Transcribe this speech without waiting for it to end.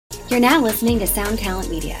You're now listening to Sound Talent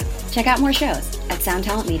Media. Check out more shows at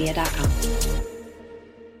soundtalentmedia.com.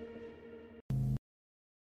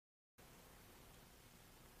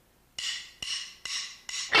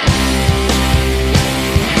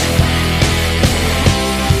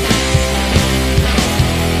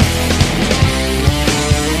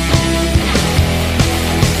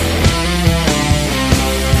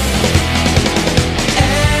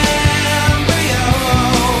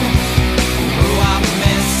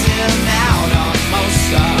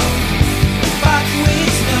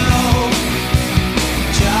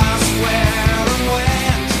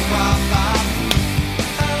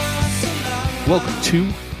 Welcome to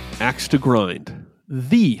Axe to Grind,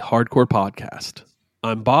 the hardcore podcast.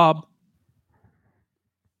 I'm Bob.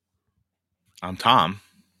 I'm Tom.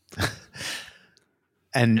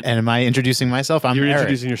 And am I introducing myself? You're Eric.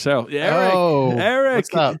 introducing yourself. Eric. Eric.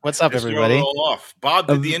 What's up, Just everybody? throw it all off. Bob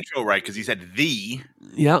did the intro right because he said the,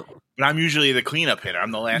 Yeah. but I'm usually the cleanup hitter.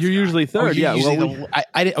 I'm the last. You're guy. usually third. Yeah.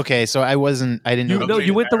 I didn't. Okay, so I didn't know. No,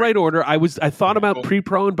 you went the right order. I thought about Cool.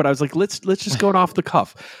 pre-pro, but I was like, let's just go it off the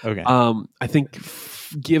cuff. Okay. I think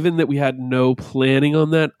given that we had no planning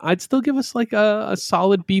on that, I'd still give us like a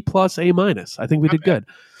solid B plus, A minus. I think we did good.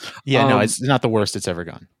 Yeah, no, it's not the worst it's ever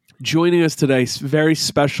gone. Joining us today, very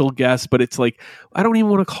special guest, but it's like, I don't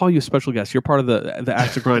even want to call you a special guest. You're part of the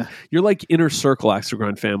Axe to Grind. You're like inner circle Axe to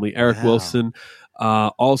Grind family. Eric Wow. Wilson,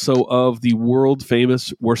 also of the world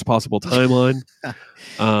famous Worst Possible Timeline.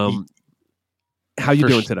 How you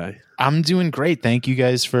doing today? I'm doing great. Thank you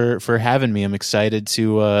guys for having me. I'm excited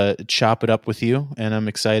to chop it up with you, and I'm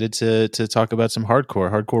excited to talk about some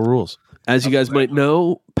hardcore rules. As you guys might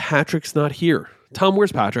know, Patrick's not here. Tom,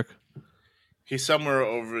 where's Patrick? He's somewhere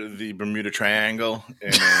over the Bermuda Triangle.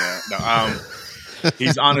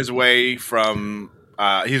 He's on his way from.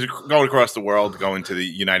 He's going across the world, going to the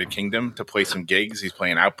United Kingdom to play some gigs. He's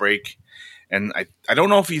playing Outbreak, and I don't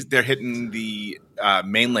know if they're hitting the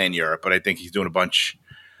mainland Europe, but I think he's doing a bunch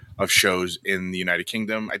of shows in the United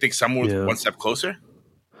Kingdom. I think somewhere one step closer.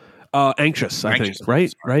 Anxious, I think.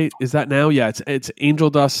 Right? Is that now? Yeah, it's Angel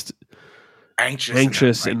Dust,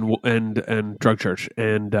 Anxious, and Drug Church,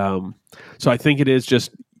 and so I think it is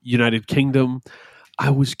just United Kingdom. I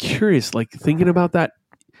was curious, like thinking about that.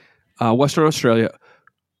 Western Australia,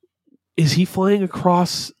 is he flying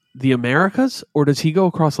across the Americas, or does he go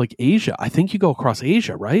across like Asia? I think you go across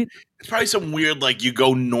Asia, right? It's probably some weird, like you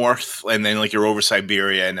go north and then like you're over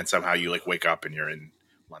Siberia, and then somehow you like wake up and you're in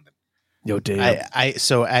London. Yo, damn. I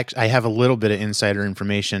have a little bit of insider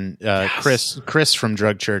information. Yes. Chris from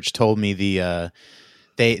Drug Church told me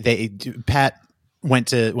Pat went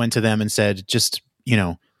to them and said, just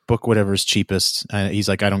book whatever's cheapest. He's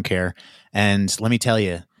like, I don't care. And let me tell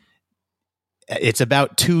you, it's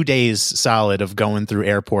about 2 days solid of going through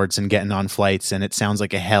airports and getting on flights, and it sounds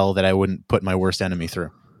like a hell that I wouldn't put my worst enemy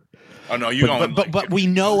through. Oh no, you going? But we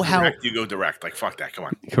know how you go direct. Like fuck that. Come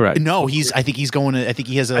on. Correct. No, I think he's going to. I think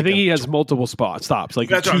he has. He has multiple stops. Like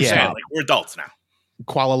That's what I'm two saying. stops. Like we're adults now.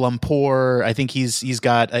 Kuala Lumpur. I think he's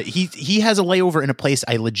got. He has a layover in a place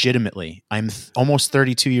I legitimately. I'm almost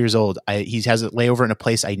 32 years old. He has a layover in a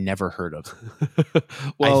place I never heard of.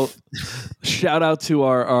 Well, shout out to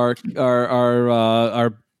our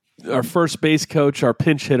first base coach, our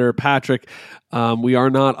pinch hitter, Patrick. We are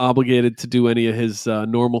not obligated to do any of his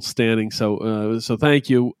normal standing, so thank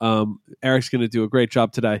you. Eric's going to do a great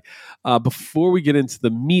job today. Before we get into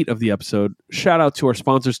the meat of the episode, shout out to our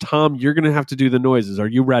sponsors. Tom, you're going to have to do the noises. Are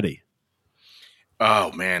you ready?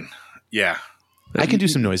 Oh man, yeah. I can do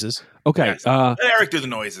some noises. Okay. Yes. Let Eric do the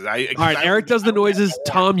noises. All right. Eric does the noises.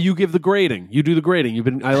 Tom, you give the grading. You do the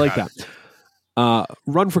grading. I like that.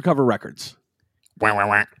 Run for Cover Records.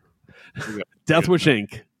 Death Wish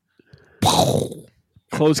Inc.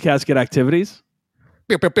 Closed Casket Activities.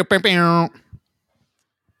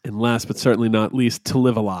 And last but certainly not least, To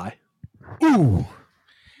Live a Lie. Ooh.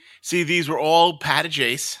 See, these were all Pat and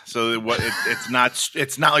Jace, so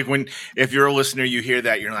it's not like if you're a listener, you hear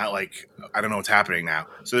that you're not like, I don't know what's happening now.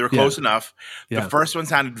 So they were close enough. Yeah. The first one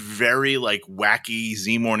sounded very like wacky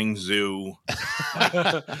Z Morning Zoo.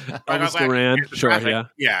 Elvis Duran. Sure, yeah.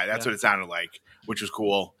 Yeah, that's what it sounded like, which was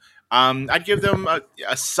cool. I'd give them a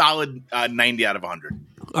solid 90 out of 100.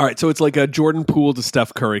 All right, so it's like a Jordan Poole to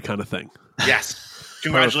Steph Curry kind of thing. Yes.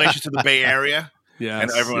 Congratulations to the Bay Area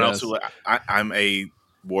and everyone else. I'm a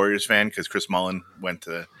Warriors fan because Chris Mullin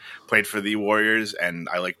played for the Warriors, and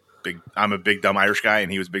I'm a big dumb Irish guy,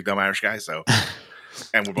 and he was a big dumb Irish guy. So,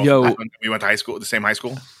 and we went to high school, the same high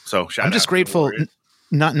school. So, I'm just grateful.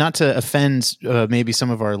 not to offend maybe some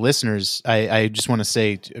of our listeners, I just want to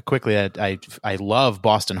say quickly that I love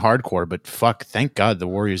Boston hardcore, but thank God the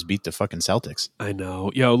Warriors beat the fucking Celtics. I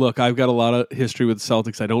know. Yo, look, I've got a lot of history with the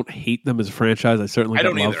Celtics. I don't hate them as a franchise. I certainly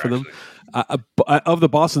got love for them. Of the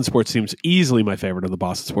Boston sports teams, easily my favorite of the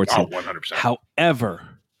Boston sports team. 100%. However,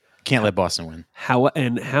 can't let Boston win.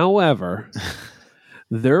 However,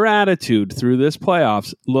 their attitude through this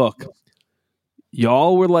playoffs, look,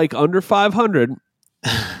 y'all were like under 500.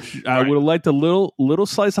 I would have liked a little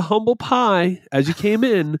slice of humble pie as you came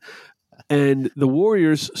in, and the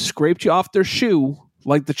Warriors scraped you off their shoe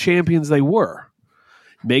like the champions they were,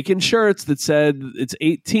 making shirts that said it's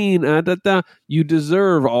 18. You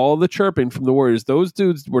deserve all the chirping from the Warriors. Those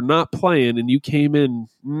dudes were not playing, and you came in.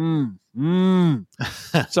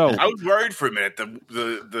 So I was worried for a minute.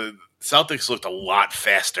 The Celtics looked a lot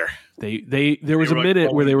faster. There was a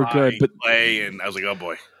minute where they were good, but and I was like, oh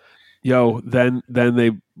boy. Yo, then they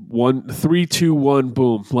won 3-2-1,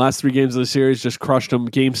 boom. Last 3 games of the series just crushed them.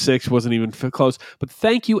 Game 6 wasn't even close. But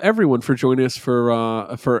thank you everyone for joining us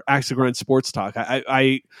for Axe to Grind Sports Talk.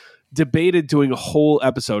 I debated doing a whole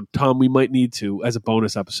episode. Tom, we might need to as a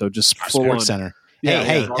bonus episode, just full Sports on. Center. Yeah,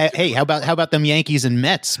 Hey! How about them Yankees and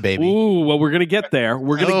Mets, baby? Ooh, well, we're gonna get there.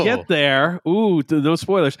 Get there. Ooh, no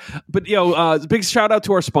spoilers. But big shout out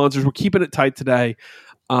to our sponsors. We're keeping it tight today.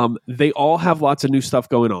 They all have lots of new stuff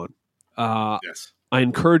going on. Yes. I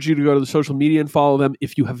encourage you to go to the social media and follow them.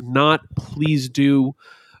 If you have not, please do.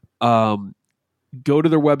 Go to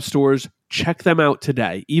their web stores. Check them out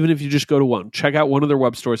today. Even if you just go to one, check out one of their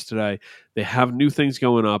web stores today. They have new things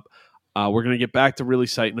going up. We're going to get back to really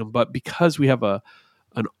citing them, but because we have an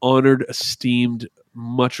honored, esteemed,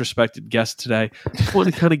 much respected guest today, I just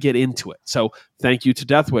want to kind of get into it. So thank you to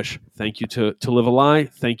Death Wish. Thank you to Live a Lie.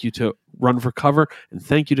 Thank you to Run for Cover. And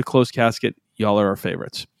thank you to Closed Casket. Y'all are our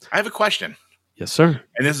favorites. I have a question. Yes, sir.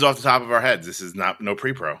 And this is off the top of our heads. This is no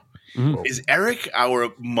pre-pro. Mm-hmm. Is Eric our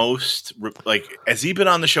most, has he been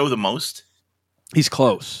on the show the most? He's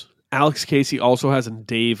close. Alex Casey also has, and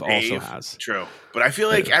Dave also has. True. But I feel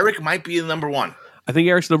like Eric might be the number one. I think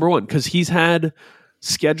Eric's number one because he's had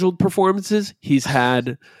scheduled performances. He's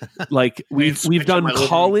had we've done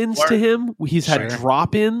call-ins to him. He's had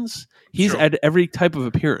drop-ins. He's had every type of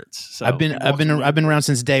appearance. So I've been around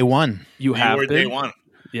since day one. You have been day one.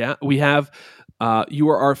 Yeah, we have. You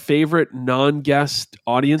are our favorite non-guest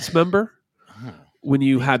audience member. When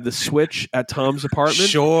you had the switch at Tom's apartment.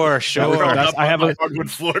 Sure. I have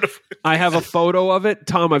a photo of it.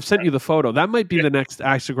 Tom, I've sent you the photo. That might be the next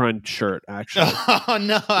Axe to Grind shirt, actually. Oh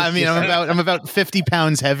no. I mean, I'm about 50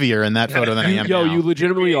 pounds heavier in that photo than I am now. You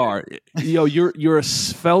legitimately are. You're a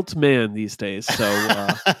svelte man these days. So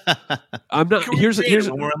I'm not here's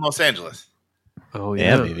when we're in Los Angeles. Oh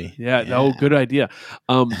yeah, baby. Yeah. Oh, good idea.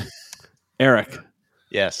 Eric.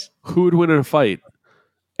 Yes. Who would win in a fight?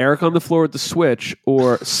 Eric on the floor with the switch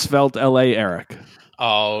or svelte LA Eric?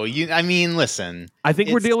 Oh, listen. I think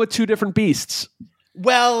we're dealing with two different beasts.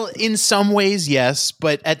 Well, in some ways, yes,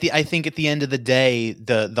 but I think at the end of the day,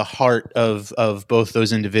 the heart of both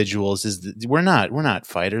those individuals is we're not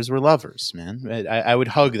fighters, we're lovers, man. I would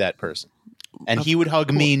hug that person, and he would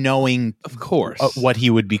hug me, knowing, of course, what he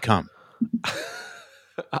would become.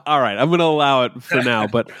 All right, I'm going to allow it for now,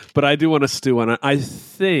 but I do want to stew on it. I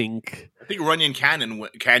think Runyon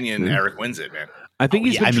Canyon Eric wins it, man. I think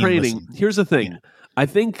he's been training. Listen. Here's the thing. Yeah. I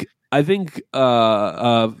think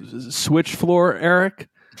switch floor Eric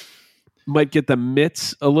might get the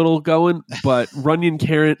mitts a little going, but Runyon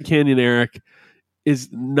Canyon Eric is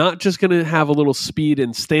not just going to have a little speed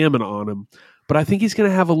and stamina on him, but I think he's going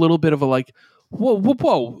to have a little bit of a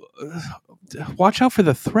whoa. Watch out for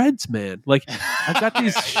the threads, man. I got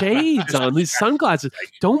these shades on, these sunglasses.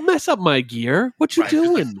 Don't mess up my gear. What you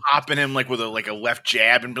doing? Popping him with a left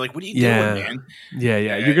jab and be like, "What are you doing, man?"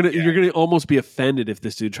 Yeah. You're gonna almost be offended if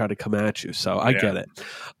this dude tried to come at you. So I get it.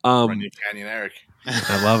 Runyon Canyon Eric.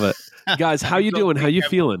 I love it, guys. How you doing? How you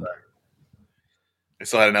feeling? I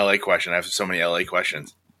still had an LA question. I have so many LA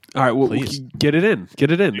questions. All right, well, get it in.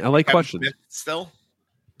 LA questions. Smith still?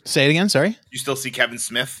 Say it again. Sorry. You still see Kevin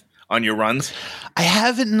Smith on your runs? I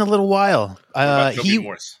haven't in a little while. Toby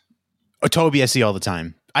Morse? Toby I see all the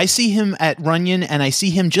time. I see him at Runyon, and I see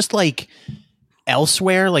him just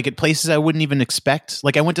elsewhere, at places I wouldn't even expect.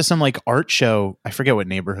 I went to some art show. I forget what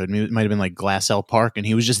neighborhood. It might have been Glassell Park, and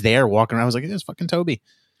he was just there walking around. I was like, "It's fucking Toby."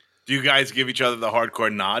 Do you guys give each other the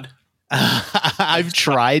hardcore nod? I've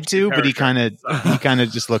tried to, but he kind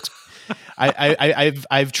of just looks.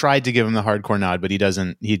 I've tried to give him the hardcore nod, but he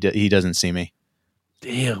doesn't. He doesn't see me.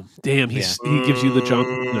 Damn. He gives you the jump.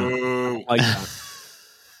 No, I like that.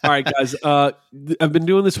 All right, guys. I've been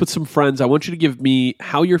doing this with some friends. I want you to give me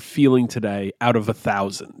how you're feeling today out of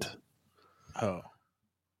 1,000. Oh.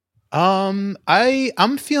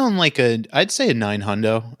 I'm feeling like I'd say a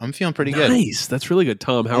 900. I'm feeling pretty good. Nice. That's really good.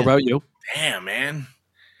 Tom, how about you? Damn, man.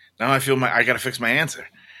 Now I feel I got to fix my answer.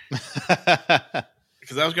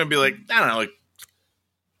 Because I was going to be like, I don't know, like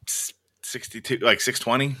 62, like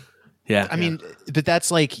 620. Yeah. I mean, but that's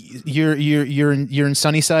like you're in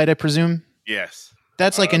Sunnyside, I presume. Yes.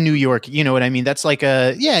 That's like a New York. You know what I mean? That's like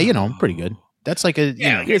pretty good. That's like a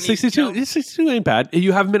 62. 62 ain't bad.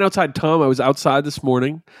 You haven't been outside, Tom. I was outside this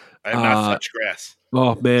morning. I have not touched grass.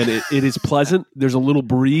 Oh man, it is pleasant. There's a little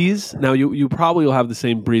breeze. Now you probably will have the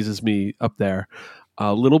same breeze as me up there.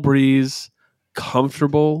 A little breeze,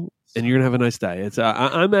 comfortable, and you're gonna have a nice day. It's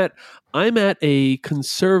I'm at a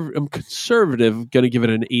conservative. I'm conservative. Going to give it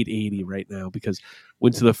an 880 right now because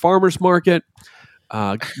went to the farmers market.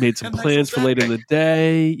 Made some plans for later in the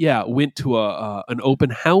day. Yeah, went to an open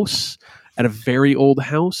house at a very old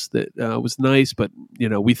house that was nice, but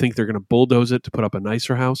we think they're going to bulldoze it to put up a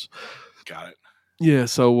nicer house. Got it. Yeah,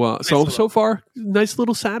 so far, nice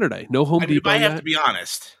little Saturday. No Home Depot. I have to be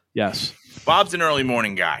honest. Yes, Bob's an early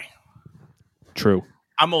morning guy. True.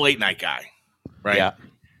 I'm a late night guy. Right. Yeah.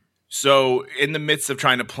 So in the midst of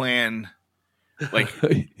trying to plan, like,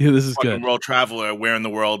 yeah, this is good. World Traveler, where in the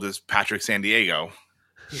world is Patrick San Diego?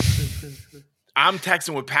 I'm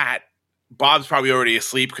texting with Pat. Bob's probably already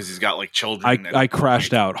asleep because he's got like children. I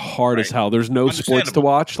crashed out hard as hell. There's no sports to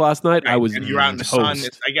watch last night. Right. I was and you're out in the sun.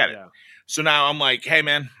 I get it. Yeah. So now I'm like, hey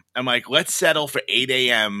man, let's settle for 8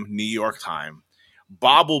 a.m. New York time.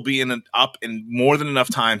 Bob will be up in more than enough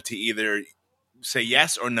time to either say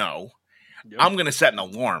yes or no. Yep. I'm gonna set an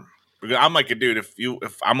alarm. I'm like a dude. If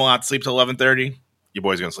I'm allowed to sleep till 11:30, your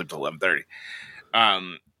boy's gonna sleep till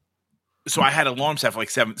 11:30. So I had an alarm set for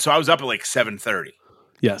like 7. So I was up at like 7:30.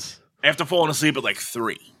 Yes. After falling asleep at like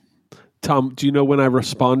 3. Tom, do you know when I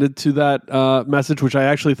responded to that message, which I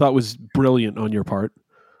actually thought was brilliant on your part?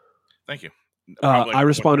 Thank you. I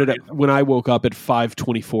responded when I woke up at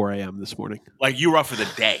 5:24 a.m. this morning. Like you were up for the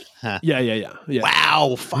day. Huh. Yeah.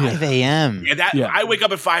 Wow, 5 a.m. Yeah, I wake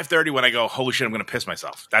up at 5:30 when I go, holy shit, I'm going to piss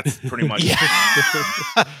myself. That's pretty much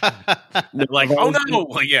like, oh no.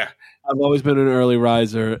 Like, yeah. I've always been an early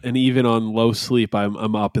riser, and even on low sleep,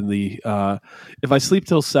 I'm up in the. If I sleep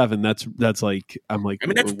till 7, that's like I'm like. I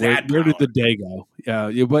mean, that's where did the day go?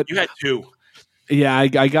 Yeah, but you had 2. Yeah,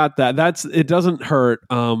 I got that. It doesn't hurt.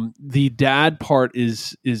 The dad part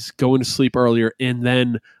is going to sleep earlier, and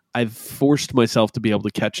then I've forced myself to be able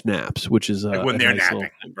to catch naps, which is like when they're napping,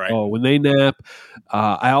 right? Oh, when they nap.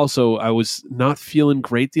 I was not feeling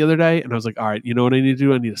great the other day, and I was like, all right, you know what I need to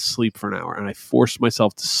do? I need to sleep for an hour, and I forced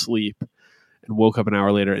myself to sleep, and woke up an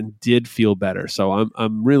hour later and did feel better. So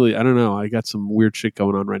I'm really, I don't know, I got some weird shit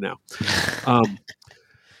going on right now.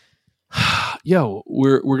 Yo,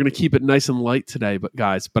 we're gonna keep it nice and light today, but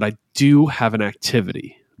I do have an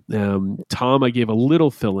activity. Tom, I gave a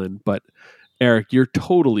little fill in, but Eric, you're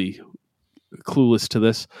totally clueless to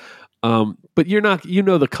this. But you're not. You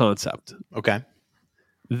know the concept. Okay.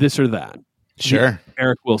 This or that. Sure.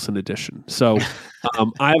 Eric Wilson edition. So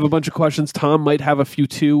I have a bunch of questions. Tom might have a few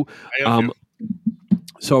too.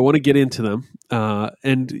 So I want to get into them.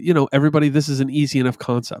 And, everybody, this is an easy enough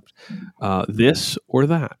concept. This or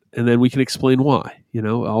that. And then we can explain why.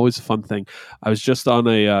 Always a fun thing. I was just on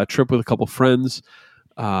a trip with a couple friends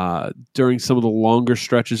during some of the longer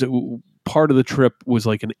stretches. Part of the trip was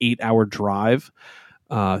like an 8-hour drive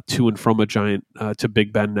to and from to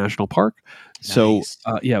Big Bend National Park. So, nice.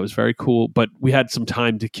 It was very cool. But we had some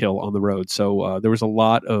time to kill on the road. So there was a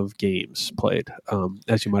lot of games played,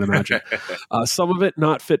 as you might imagine. Some of it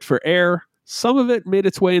not fit for air. Some of it made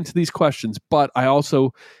its way into these questions. But I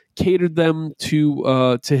also catered them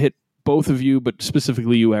to hit both of you, but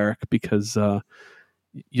specifically you, Eric, because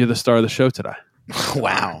you're the star of the show today.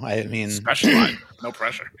 Wow. I mean, special line. No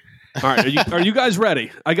pressure. All right. Are you guys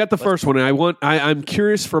ready? I got the first one, and I'm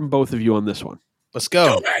curious from both of you on this one. Let's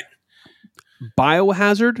go.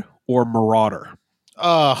 Biohazard or Marauder?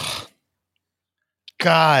 Oh,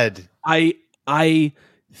 God. I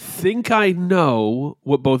think I know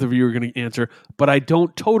what both of you are going to answer, but I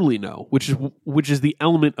don't totally know, which is the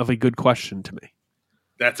element of a good question to me.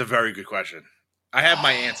 That's a very good question. I have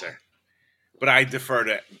my answer, but I defer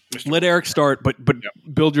to Mr. Let Eric start, but yep.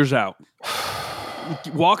 Build yours out.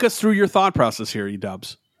 Walk us through your thought process here, you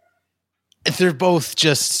dubs. They're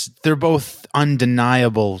both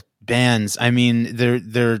undeniable bands. I mean,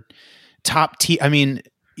 they're top tier. I mean,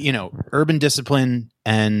 Urban Discipline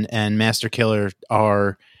and Master Killer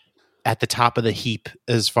are at the top of the heap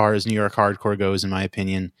as far as New York hardcore goes, in my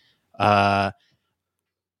opinion.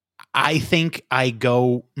 I think I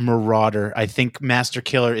go Marauder. I think Master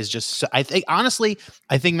Killer is just. I think honestly,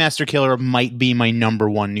 I think Master Killer might be my number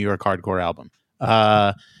one New York hardcore album.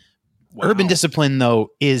 Wow. Urban Discipline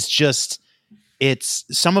though is just. It's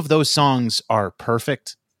some of those songs are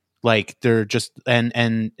perfect. Like they're just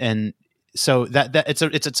and so that it's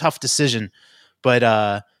a tough decision, but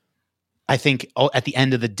I think at the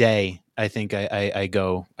end of the day, I think I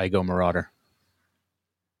go Marauder.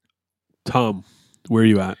 Tom, where are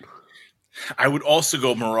you at? I would also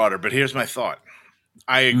go Marauder, but here's my thought.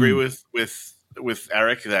 I agree with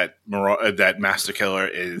Eric that that Master Killer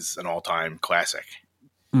is an all-time classic.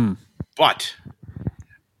 But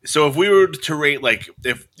so if we were to rate, like,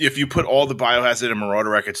 if you put all the Biohazard and Marauder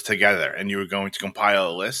records together and you were going to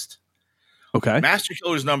compile a list, okay, Master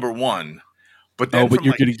Killer is number one, but then from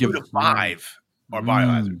you're like going to 2 to 5 are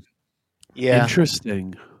Biohazard. Yeah,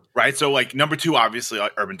 interesting. Right, so like number 2, obviously,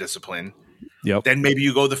 Urban Discipline. Yep. Then maybe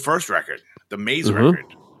you go the first record, the Maze record.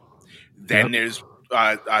 Then there's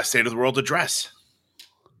State of the World Address.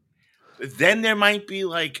 Then there might be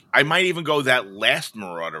like, I might even go that last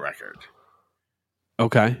Marauder record.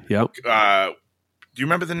 Okay. Yep. Do you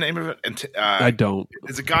remember the name of it? I don't.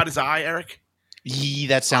 Is it God Is I, Eric?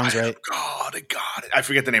 That sounds right. God. I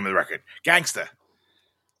forget the name of the record. Gangsta.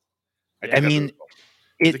 I mean,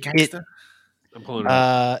 is it Gangsta? I'm pulling it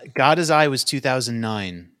up. God Is I was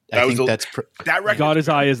 2009. I think that's that record. God Is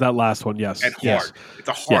I is that last one. Yes. And hard. Yes. It's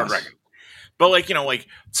a hard record. But like, you know, like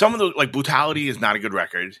some of the, like, Brutality is not a good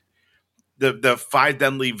record. The 5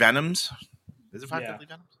 Deadly Venoms. Is it 5 Deadly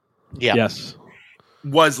Venoms? Yeah. Yes.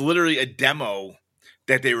 Was literally a demo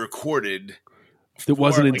that they recorded. That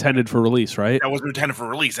wasn't intended for release, right? That wasn't intended for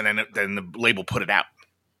release, and then the label put it out.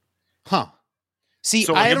 Huh. See,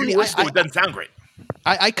 so I don't. It doesn't sound great.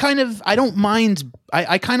 I don't mind.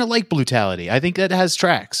 I kind of like Brutality. I think that has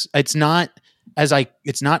tracks. It's not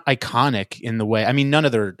it's not iconic in the way. I mean, none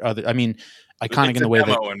of their other. I mean, iconic in the way that.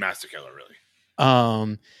 Demo and Master Killer,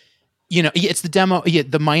 really. You know, it's the demo. Yeah,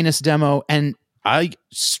 the minus demo, and I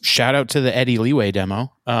shout out to the Eddie Leeway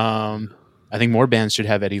demo. I think more bands should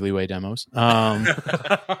have Eddie Leeway demos. Good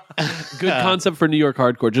concept for New York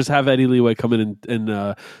hardcore. Just have Eddie Leeway come in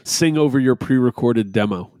and sing over your pre-recorded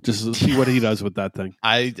demo. Just see what he does with that thing.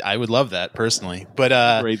 I would love that personally, but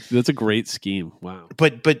that's a great scheme. Wow.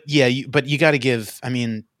 But yeah, you got to give. I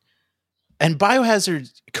mean, and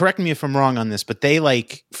Biohazard. Correct me if I'm wrong on this, but they,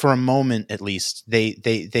 like, for a moment at least,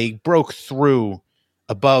 they broke through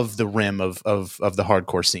above the rim of the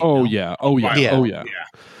hardcore scene. Oh yeah.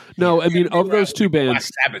 No, I mean, of those two bands, Black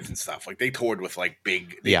Sabbath and stuff, like, they toured with, like, they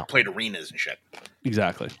played arenas and shit.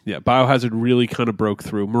 Exactly. Yeah, Biohazard really kind of broke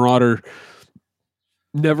through. Marauder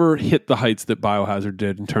never hit the heights that Biohazard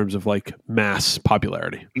did in terms of, like, mass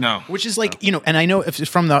popularity. No, which is like, you know, and I know if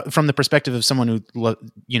from the perspective of someone who,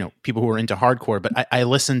 you know, people who are into hardcore, but I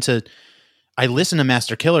listen to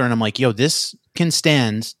Master Killer and I'm like, yo, this can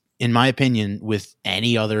stand, in my opinion, with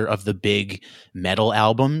any other of the big metal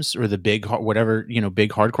albums or the big whatever, you know,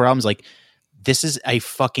 big hardcore albums. Like, this is a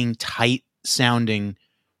fucking tight sounding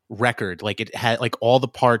record. Like, it had, like, all the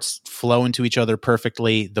parts flow into each other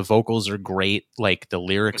perfectly. The vocals are great. Like, the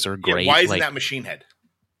lyrics are great. Why isn't that Machine Head?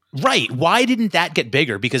 Right. Why didn't that get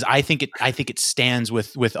bigger? Because I think it stands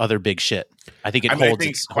with other big shit. I think it holds. I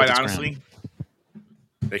think, quite honestly,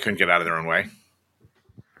 they couldn't get out of their own way.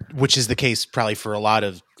 Which is the case probably for a lot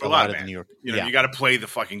of the New York. You know, you got to play the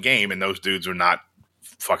fucking game, and those dudes are not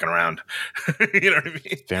fucking around. You know what I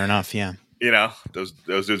mean? Fair enough. Yeah. You know, those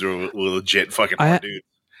dudes are legit fucking hard dudes.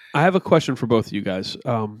 I have a question for both of you guys.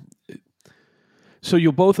 So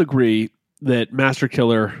you'll both agree that Master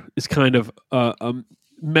Killer is kind of a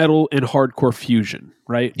metal and hardcore fusion,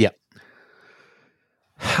 right? Yeah.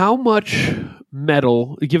 How much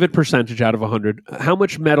metal, give it percentage out of 100, how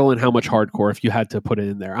much metal and how much hardcore if you had to put it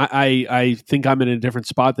in there? I think I'm in a different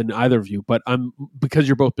spot than either of you, but because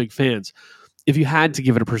you're both big fans, if you had to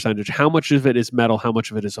give it a percentage, how much of it is metal, how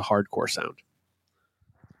much of it is a hardcore sound?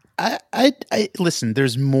 I listen,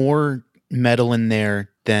 there's more metal in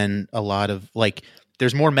there than a lot of, like,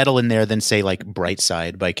 there's more metal in there than, say, like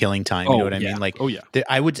Brightside by Killing Time. You know what I mean? Like,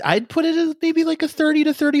 I'd put it as maybe like a 30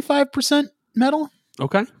 to 35% metal.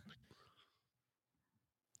 Okay.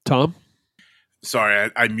 Tom? Sorry,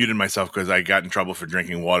 I muted myself because I got in trouble for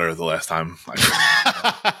drinking water the last time.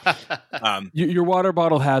 Your water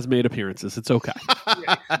bottle has made appearances. It's okay.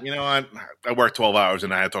 Yeah, you know what? I worked 12 hours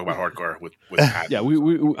and I had to talk about hardcore with Pat. Yeah,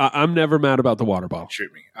 I'm never mad about the water bottle.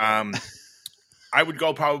 Shoot me. I would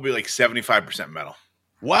go probably like 75% metal.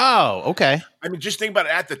 Wow. Okay. I mean, just think about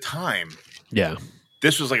it. At the time, yeah,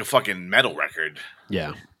 this was like a fucking metal record.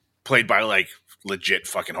 Yeah, played by like legit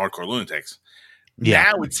fucking hardcore lunatics.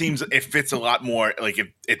 Now it seems it fits a lot more. Like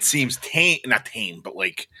it seems not tame, but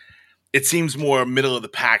like it seems more middle of the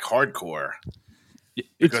pack hardcore.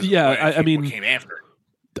 I mean, came after.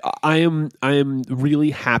 I am really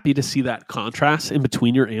happy to see that contrast in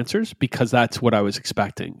between your answers because that's what I was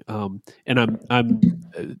expecting. And I'm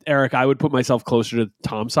Eric. I would put myself closer to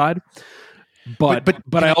Tom's side,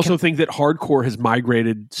 but I also think that hardcore has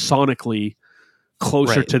migrated sonically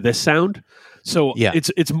closer to this sound. So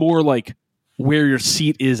it's more like where your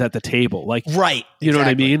seat is at the table, like you know what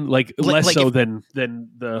I mean, like less so than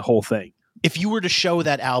the whole thing. If you were to show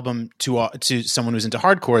that album to someone who's into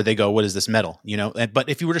hardcore, they go, "What is this metal?" You know. But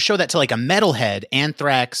if you were to show that to like a metalhead,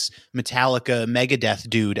 Anthrax, Metallica, Megadeth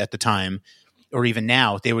dude at the time, or even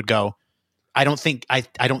now, they would go, "I don't think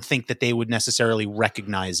that they would necessarily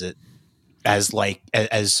recognize it as like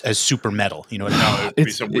as super metal." You know what I mean? It'd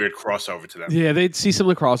be some weird crossover to them. Yeah, they'd see some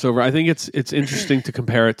of the crossover. I think it's interesting to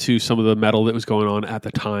compare it to some of the metal that was going on at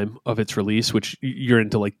the time of its release, which you're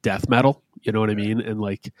into like death metal. You know what I mean? And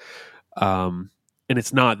like. And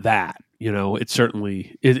it's not that, you know, it's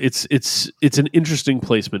certainly it's an interesting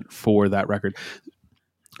placement for that record.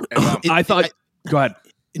 And, I thought, go ahead.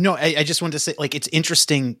 No, I just wanted to say, like, it's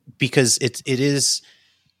interesting because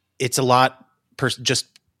it's a lot just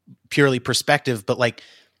purely perspective, but like,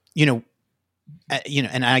 you know,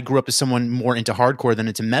 and I grew up as someone more into hardcore than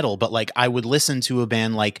into metal, but like I would listen to a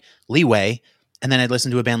band like Leeway. And then I'd listen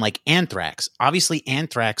to a band like Anthrax. Obviously,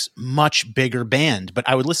 Anthrax, much bigger band. But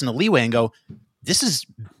I would listen to Leeway and go, this is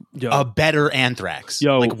a better Anthrax.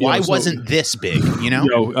 Why wasn't this big? You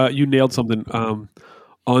know? You nailed something.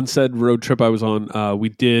 On said road trip I was on, we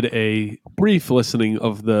did a brief listening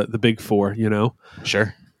of the Big Four, you know?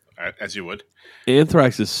 Sure. As you would.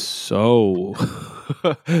 Anthrax is so...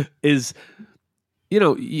 you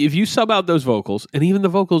know, if you sub out those vocals, and even the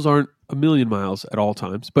vocals aren't a million miles at all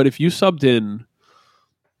times, but if you subbed in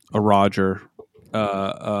a Roger,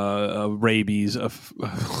 a Rabies,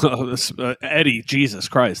 Eddie, Jesus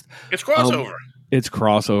Christ. It's crossover. It's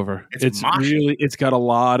crossover. It's really, it's got a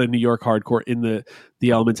lot of New York hardcore in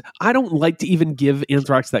the elements. I don't like to even give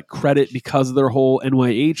Anthrax that credit because of their whole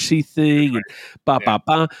NYHC thing and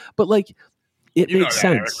but like, it makes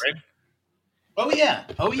sense. Eric, right? Oh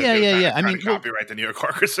yeah. I mean, copyright the New York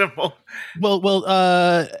hardcore symbol.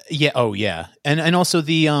 Yeah. Oh yeah. And also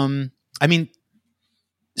the, I mean,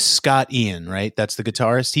 Scott Ian, right? That's the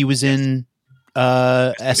guitarist. He was in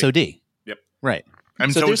SOD. Yep. Right.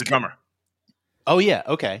 And so was the drummer. Oh yeah.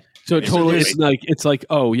 Okay. So totally, it's like,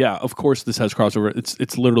 oh yeah, of course this has crossover.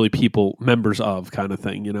 It's literally people, members of kind of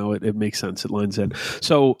thing. You know, it makes sense. It lines in.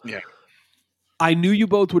 So yeah. I knew you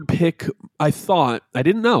both would pick. I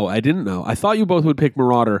didn't know. I thought you both would pick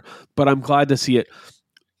Marauder, but I'm glad to see it.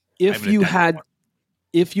 If you had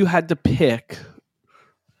to pick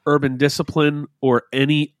Urban Discipline or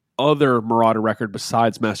any other Marauder record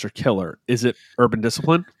besides Master Killer, is it Urban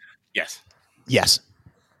Discipline? Yes.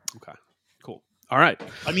 Okay. Cool. All right.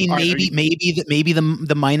 I mean, maybe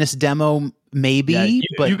the minus demo, maybe. Yeah,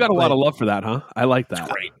 but you got a lot of love for that, huh? I like that.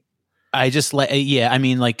 It's great. I just I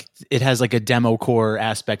mean, like it has like a demo core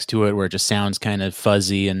aspects to it where it just sounds kind of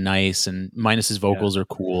fuzzy and nice, and Minus's vocals are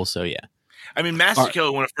cool. So yeah. I mean, Master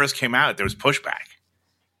Killer, when it first came out, there was pushback.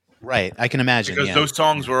 Right, I can imagine because those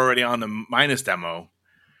songs were already on the Minus demo.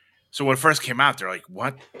 So when it first came out, they're like,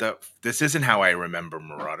 "What the? This isn't how I remember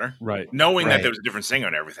Marauder." Right, knowing that there was a different singer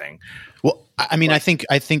and everything. Well, I mean, I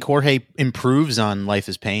think Jorge improves on Life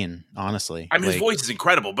Is Pain. Honestly, I mean, his voice is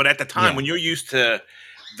incredible, but at the time when you're used to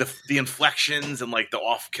the inflections and like the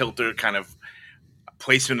off kilter kind of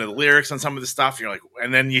placement of the lyrics on some of the stuff, you're like,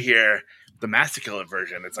 and then you hear the Master Killer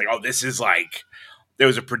version, it's like, oh, this is like there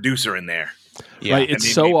was a producer in there. Yeah. Right.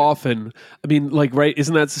 It's so often, I mean, like, right.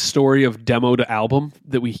 Isn't that the story of demo to album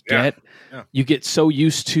that we get? Yeah. You get so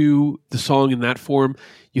used to the song in that form,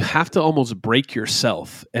 you have to almost break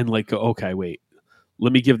yourself and like go, okay, wait,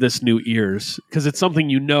 let me give this new ears because it's something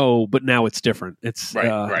you know, but now it's different. It's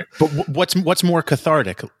right. But what's more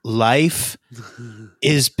cathartic? Life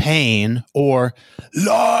is pain or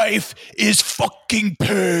life is fucking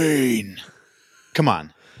pain? Come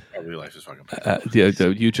on. Probably life is fucking pain.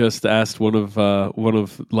 You just asked one of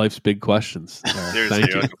life's big questions. Seriously,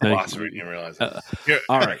 you're like a philosopher, you didn't realize that.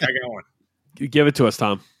 All right, I got one. Give it to us,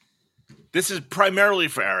 Tom. This is primarily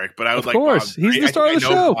for Eric, but I would of course. Bob. He's the star of the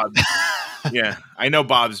show. Yeah, I know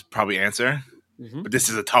Bob's probably answer, but this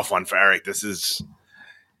is a tough one for Eric. This is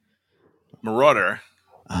Marauder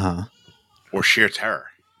or Sheer Terror.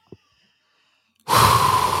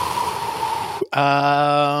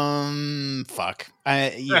 Fuck.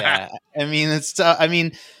 I mean, it's. I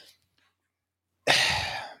mean,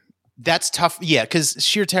 That's tough. Yeah, because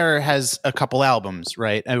Sheer Terror has a couple albums,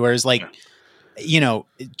 right? Whereas, like,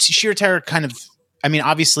 Sheer Terror kind of. I mean,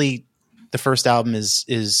 obviously, the first album is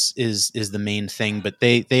the main thing, but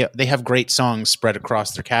they have great songs spread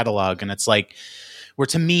across their catalog, and it's like, where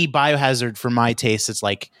to me, Biohazard, for my taste, it's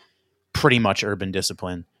like pretty much Urban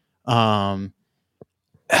Discipline.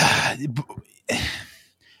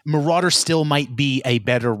 Marauder still might be a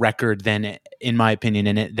better record than, in my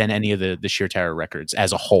opinion, than any of the Sheer Terror records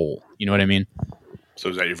as a whole. You know what I mean? So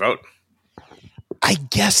is that your vote? I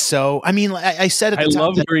guess so. I mean, I said at the top. I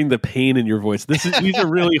love hearing the pain in your voice. These are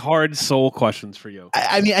really hard soul questions for you.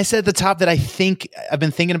 I mean, I said at the top that I think I've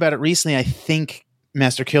been thinking about it recently. I think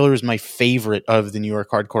Master Killer is my favorite of the New York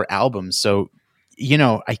hardcore albums. So,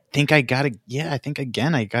 I think I gotta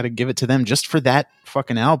give it to them just for that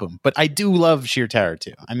fucking album. But I do love Sheer Terror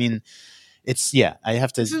too. I mean, I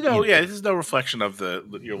have to. This is no reflection of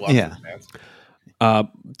your love. Yeah.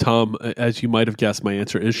 Tom, as you might have guessed, my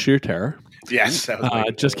answer is Sheer Terror. Yes.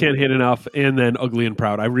 Just can't hit enough. And then Ugly and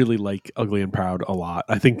Proud. I really like Ugly and Proud a lot.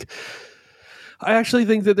 I actually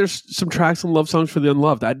think that there's some tracks on Love Songs for the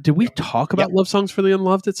Unloved. Did we talk about Love Songs for the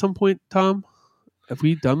Unloved at some point, Tom? Have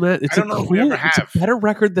we done that? It's a better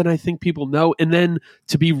record than I think people know. And then,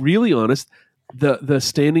 to be really honest, the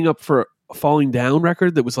Standing Up for Falling Down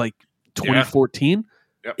record that was like 2014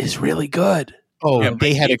 is really good. Oh,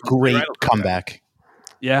 they had a great comeback.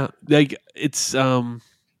 Yeah, like it's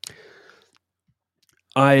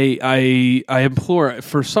I implore,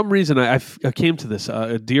 for some reason I came to this.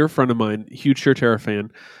 A dear friend of mine, huge Sheer Terror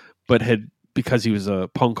fan, but because he was a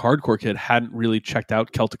punk hardcore kid, hadn't really checked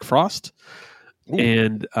out Celtic Frost. Ooh.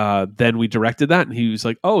 And then we directed that, and he was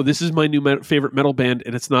like, "Oh, this is my new favorite metal band,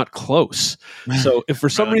 and it's not close." So if for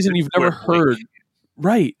some reason you've never heard,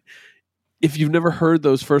 if you've never heard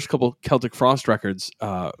those first couple Celtic Frost records,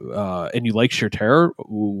 and you like Sheer Terror,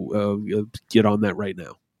 get on that right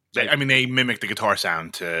now. I mean, they mimic the guitar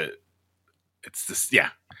sound to. It's this,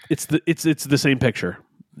 It's the same picture,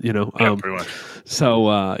 pretty much.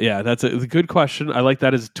 So that's a good question. I like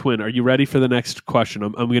that as a twin. Are you ready for the next question?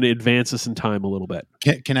 I'm going to advance this in time a little bit.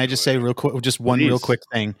 Can I just say real quick, just one real quick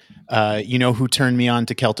thing? Who turned me on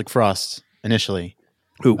to Celtic Frost initially?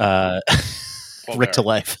 Who? Rick to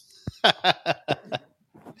Life.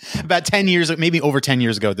 About 10 years, maybe over 10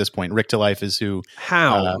 years ago at this point, Rick to Life is who.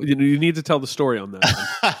 How? You need to tell the story on that.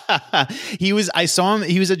 I saw him,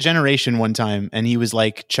 he was at Generation one time, and he was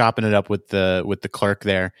like chopping it up with the clerk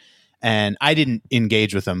there. And I didn't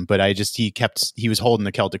engage with him, but he was holding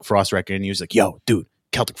the Celtic Frost record, and he was like, "Yo, dude,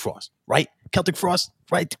 Celtic Frost, right? Celtic Frost,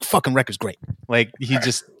 right? The fucking record's great." Like,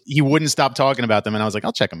 he wouldn't stop talking about them. And I was like,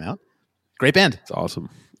 "I'll check them out. Great band." It's awesome.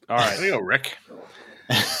 All right. There you go, Rick.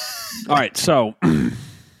 All right. So,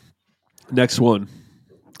 next one.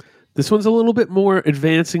 This one's a little bit more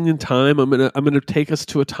advancing in time. I'm gonna take us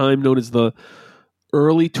to a time known as the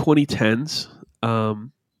early 2010s,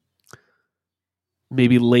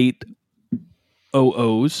 maybe late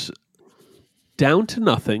 00s. Down to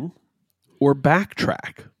Nothing or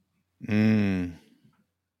Backtrack.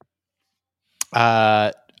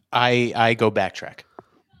 I go Backtrack.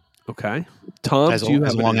 Okay, Tom, as a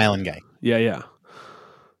Long Island guy. Yeah.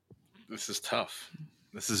 This is tough.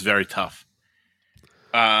 This is very tough.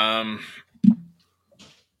 Let's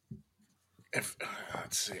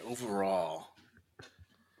see, overall.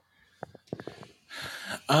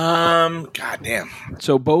 Goddamn.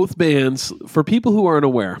 So both bands, for people who aren't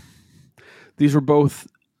aware, these were both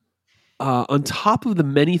on top of the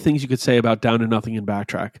many things you could say about Down to Nothing and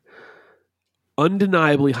Backtrack,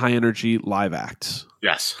 undeniably high energy live acts.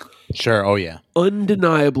 Yes. Sure. Oh yeah.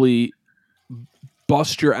 Undeniably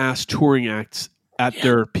bust your ass touring acts at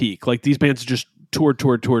their peak. Like, these bands just toured.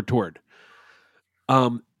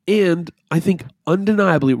 And I think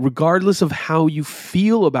undeniably, regardless of how you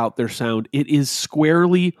feel about their sound, it is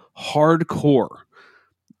squarely hardcore.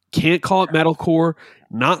 Can't call it metalcore,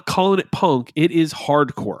 not calling it punk. It is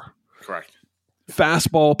hardcore. Correct.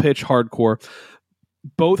 Fastball pitch hardcore.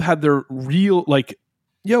 Both had their real, to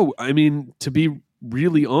be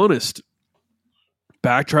really honest,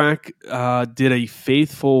 Backtrack did a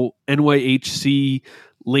faithful NYHC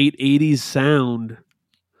late 80s sound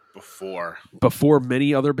before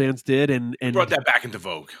many other bands did, and brought that back into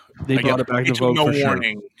vogue. They brought it back into vogue no for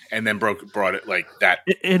warning, sure. And then brought it like that,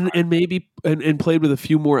 and maybe played with a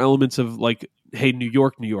few more elements of like, hey, New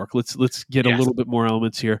York. Let's get a little bit more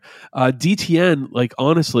elements here. DTN, like,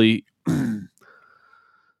 honestly, I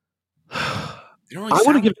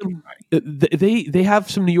want to give them. They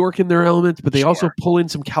have some New York in their elements, but they also pull in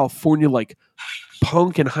some California like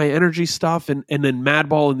punk and high energy stuff, and then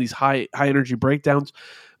Madball and these high energy breakdowns.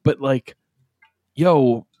 But like,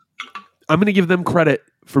 I'm going to give them credit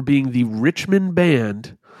for being the Richmond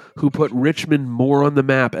band who put Richmond more on the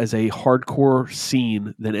map as a hardcore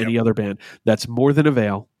scene than any other band. That's more than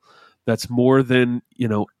Avail. That's more than,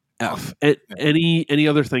 any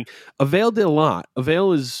other thing. Avail did a lot.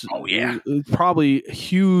 Avail is probably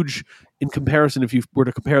huge in comparison if you were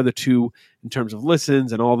to compare the two in terms of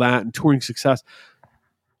listens and all that and touring success.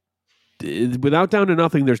 Without Down to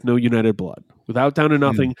Nothing, there's no United Blood. Without Down to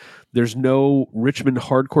Nothing, there's no Richmond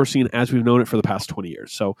hardcore scene as we've known it for the past 20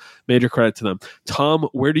 years. So major credit to them. Tom,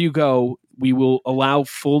 where do you go? We will allow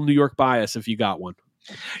full New York bias if you got one.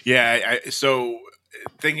 Yeah, so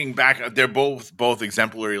thinking back, they're both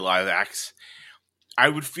exemplary live acts.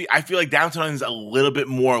 I feel like Down to Nothing is a little bit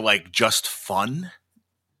more like just fun.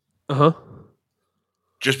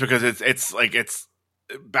 Just because it's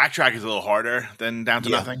Backtrack is a little harder than Down to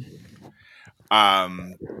Nothing.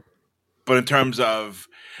 But in terms of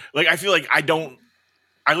I feel like I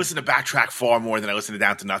listen to Backtrack far more than I listen to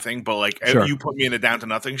Down to Nothing, but if you put me in a Down to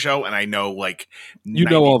Nothing show and I know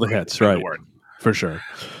all the hits, right? For sure.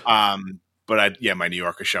 But my New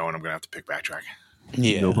Yorker show, and I'm gonna have to pick Backtrack.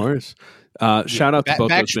 Yeah, no worries. Shout out to both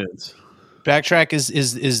those bands. Backtrack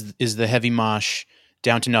is the heavy mosh.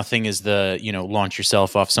 Down to Nothing is the launch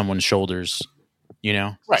yourself off someone's shoulders.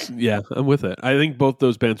 Right? Yeah, I'm with it. I think both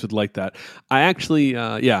those bands would like that. I actually,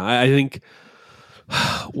 I think.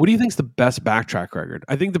 What do you think is the best Backtrack record?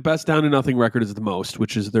 I think the best Down to Nothing record is The Most,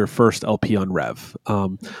 which is their first LP on Rev.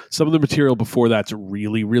 Some of the material before that's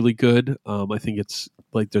really, really good. I think it's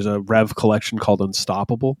there's a Rev collection called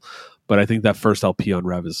Unstoppable, but I think that first LP on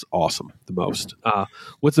Rev is awesome. The Most.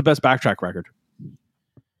 What's the best Backtrack record?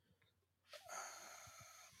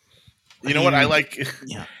 You know what I like?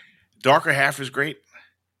 Yeah. Darker Half is great.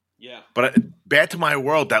 Yeah. But Bad to My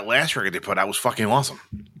World, that last record they put out was fucking awesome.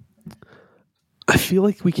 I feel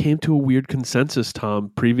like we came to a weird consensus,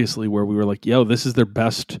 Tom, previously where we were like, yo, this is their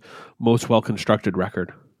best, most well-constructed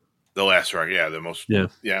record. The last record, the most. Yeah.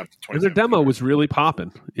 And their demo was really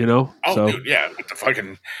popping, Oh, dude, yeah.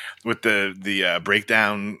 With the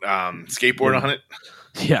breakdown skateboard on it.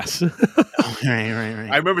 Yes. Right.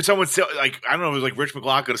 I remember someone said, I don't know, it was Rich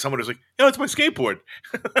McLaughlin or someone was like, "Yo, it's my skateboard."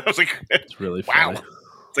 I was like, "It's really funny. Wow,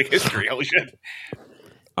 it's history. Holy shit!"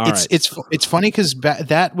 It's funny because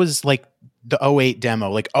that was the 08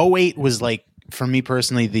 demo. 08 was for me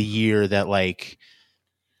personally the year that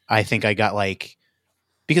I think I got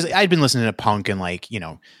because I'd been listening to punk and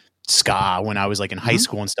ska when I was in high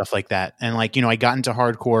school and stuff like that, and I got into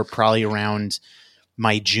hardcore probably around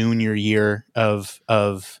my junior year of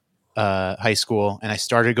high school, and I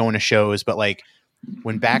started going to shows. But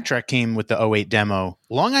when Backtrack came with the 08 demo,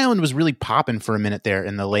 Long Island was really popping for a minute there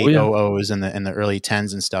in the late 00s and the early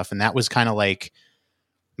 10s and stuff, and that was kind of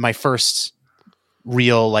my first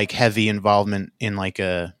real heavy involvement in I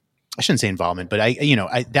shouldn't say involvement, but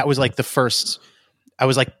I that was the first. I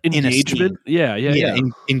was engagement,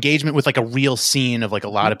 engagement with a real scene of a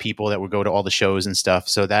lot of people that would go to all the shows and stuff.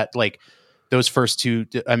 So that those first two,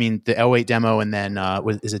 I mean, the 08 demo, and then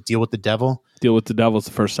is it Deal with the Devil? Deal with the Devil is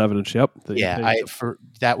the first 7-inch. Yep.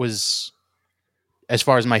 That was, as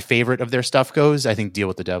far as my favorite of their stuff goes, I think Deal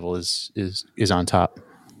with the Devil is on top.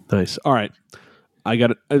 Nice. All right, I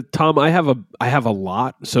got it, Tom. I have a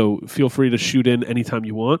lot, so feel free to shoot in anytime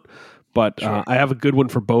you want. But sure. I have a good one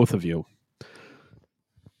for both of you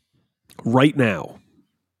right now.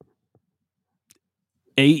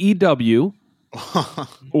 AEW.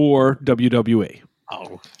 Or WWE?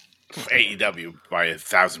 Oh, AEW by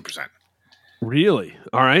 1,000%. Really?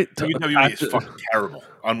 All right. WWE is fucking terrible.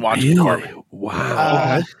 Unwatchable. Really?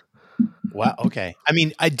 Wow. Wow. Okay. I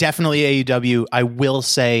mean, I definitely AEW. I will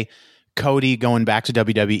say, Cody going back to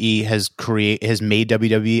WWE has made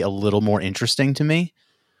WWE a little more interesting to me.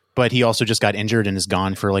 But he also just got injured and is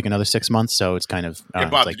gone for another 6 months. So it's kind of.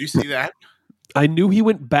 Bob, did you see that? I knew he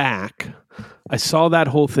went back. I saw that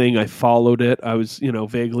whole thing. I followed it. I was,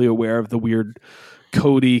 vaguely aware of the weird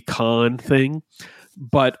Cody Khan thing,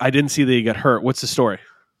 but I didn't see that he got hurt. What's the story?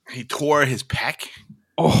 He tore his pec.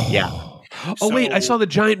 Oh, yeah. Wait, I saw the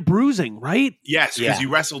giant bruising, right? Yes, because he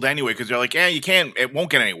wrestled anyway. Because they're like, you can't. It won't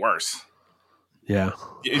get any worse. Yeah.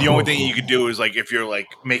 The only thing you could do is if you're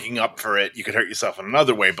making up for it, you could hurt yourself in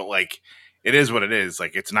another way. But it is what it is.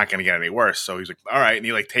 It's not going to get any worse. So he's like, all right, and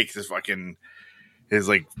he takes his fucking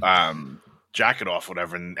jacket off,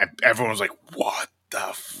 whatever, and everyone was like, "What the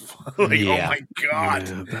fuck?" Oh my god,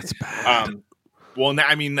 that's bad. Well, now,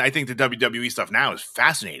 I mean, I think the WWE stuff now is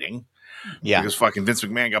fascinating. Yeah, because fucking Vince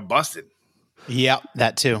McMahon got busted. Yeah,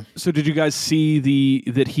 that too. So, did you guys see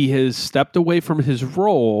that he has stepped away from his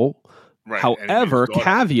role? Right. However,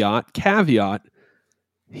 caveat,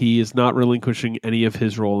 he is not relinquishing any of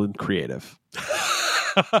his role in creative.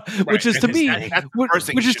 Which is to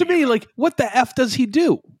me, like, what the F does he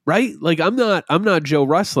do? Right? Like, I'm not Joe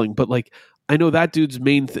Wrestling, but like, I know that dude's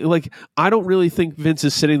main thing. Like, I don't really think Vince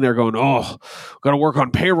is sitting there going, "Oh, got to work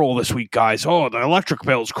on payroll this week, guys. Oh, the electric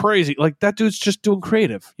bill's crazy." Like, that dude's just doing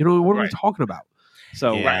creative. You know, what are we talking about?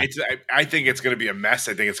 So, I think it's going to be a mess.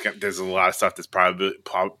 I think there's a lot of stuff that's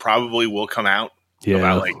probably will come out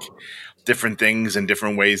about like different things and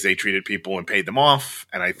different ways they treated people and paid them off.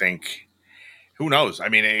 And I think, who knows? I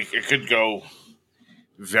mean, it could go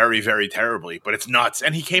very, very terribly, but it's nuts.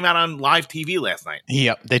 And he came out on live TV last night.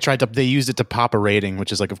 Yep, they used it to pop a rating,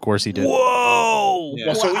 which is like, of course he did. Whoa!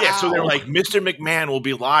 Yeah. So they're like, Mr. McMahon will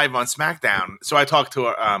be live on SmackDown. So I talked to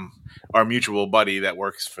our mutual buddy that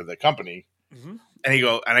works for the company, and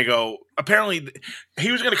I go, apparently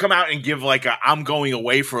he was going to come out and give like I'm going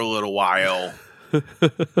away for a little while.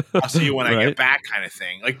 I'll see you when I get back kind of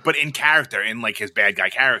thing. Like, but in character, in like his bad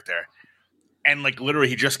guy character, and like literally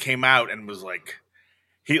he just came out and was like.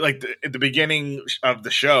 He like at the beginning of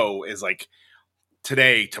the show is like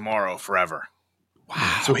today, tomorrow, forever.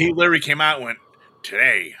 Wow. So he literally came out and went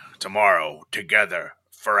today, tomorrow, together,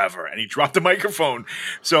 forever. And he dropped the microphone.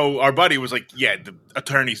 So our buddy was like, yeah, the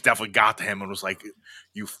attorneys definitely got to him and was like,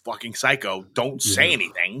 you fucking psycho. Don't say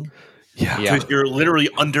anything. Yeah. Because you're literally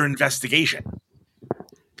under investigation.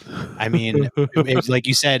 I mean, it's like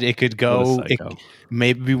you said, it could go.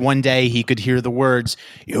 Maybe one day he could hear the words,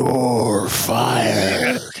 "You're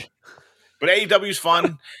fired." But AEW's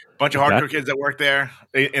fun. Bunch of hardcore kids that work there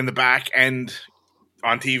in the back and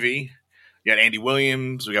on TV. You got Andy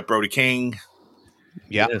Williams. We got Brody King.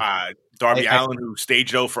 Yeah. Darby Allin, who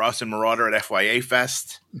staged for us in Marauder at FYA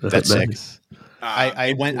Fest. That's sick.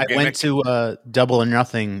 I went to Double or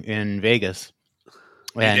Nothing in Vegas.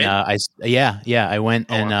 And I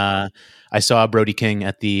went I saw Brody King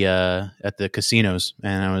at the casinos,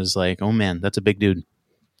 and I was like, oh man, that's a big dude.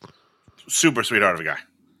 Super sweetheart of a guy.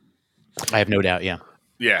 I have no doubt. Yeah.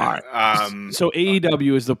 Yeah. All right. So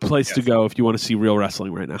AEW is the place to go if you want to see real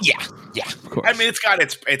wrestling right now. Yeah. Of course. I mean, it's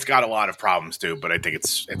got a lot of problems too, but I think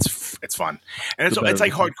it's fun, and it's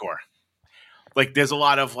like hardcore. Like, there's a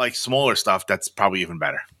lot of like smaller stuff that's probably even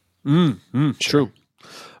better. True.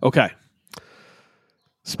 Okay.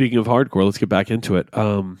 Speaking of hardcore, let's get back into it.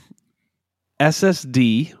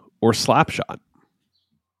 SSD or Slapshot?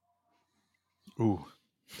 Ooh.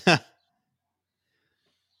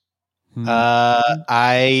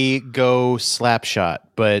 I go Slapshot,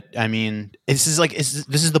 but I mean, this is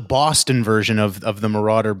the Boston version of the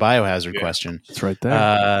Marauder Biohazard question. It's right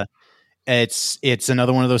there. It's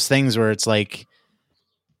another one of those things where it's like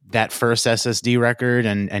that first SSD record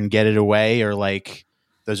and Get It Away, or like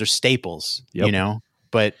those are staples, you know.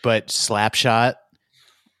 But Slapshot,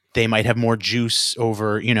 they might have more juice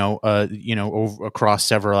over over across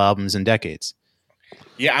several albums and decades.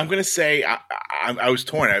 Yeah, I'm gonna say I was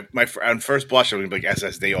torn. On first blush, I was gonna be like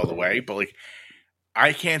SSD all the way, but like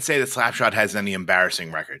I can't say that Slapshot has any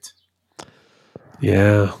embarrassing records.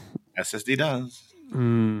 Yeah, SSD does.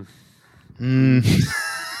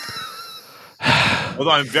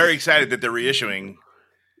 Although I'm very excited that they're reissuing.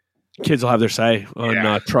 Kids will have their say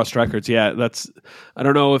on Trust Records. Yeah, I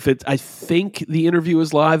don't know if it's. I think the interview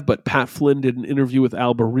is live, but Pat Flynn did an interview with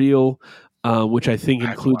Al Baril, which I think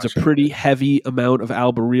includes a pretty heavy amount of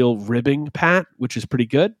Al Baril ribbing Pat, which is pretty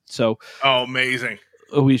good. So, amazing.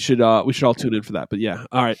 We should all tune in for that. But yeah,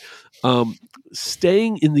 all right.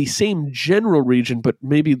 Staying in the same general region, but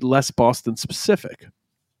maybe less Boston specific,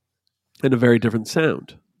 and a very different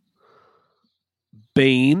sound.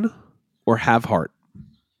 Bane or Have Heart?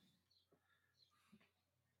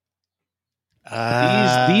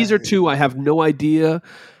 These are two. I have no idea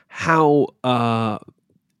how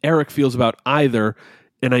Eric feels about either,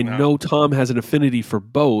 and I know Tom has an affinity for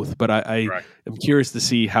both. But I am curious to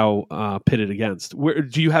see how pitted against.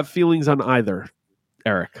 Do you have feelings on either,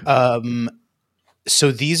 Eric?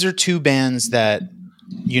 So these are two bands that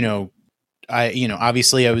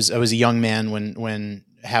obviously I was a young man when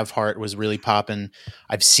Have Heart was really popping.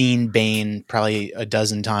 I've seen Bane probably a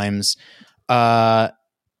dozen times.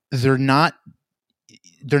 They're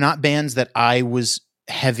not bands that I was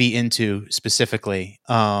heavy into specifically.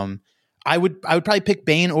 I would probably pick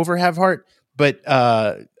Bane over Have Heart, but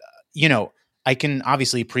I can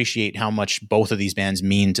obviously appreciate how much both of these bands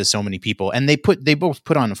mean to so many people, and they both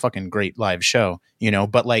put on a fucking great live show,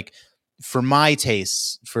 but like for my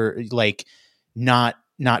tastes, for like not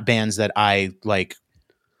bands that I like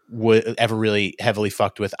would ever really heavily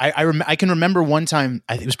fucked with. I can remember one time,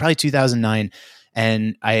 it was probably 2009,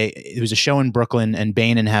 and it was a show in Brooklyn, and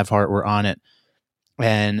Bane and Have Heart were on it.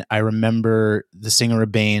 And I remember the singer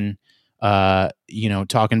of Bane,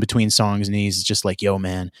 talking between songs, and he's just like, yo,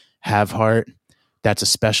 man, Have Heart, that's a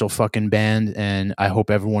special fucking band, and I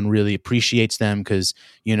hope everyone really appreciates them because,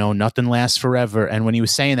 nothing lasts forever. And when he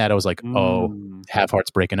was saying that, I was like, oh, Have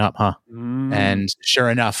Heart's breaking up, huh? And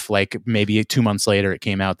sure enough, like maybe 2 months later, it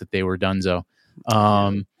came out that they were donezo.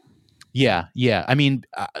 Yeah. I mean,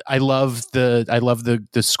 I love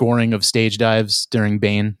the scoring of stage dives during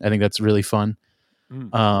Bane. I think that's really fun.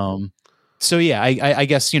 So yeah, I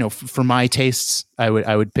guess, for my tastes, I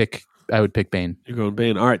would pick Bane. You're going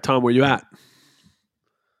Bane. All right, Tom, where you at?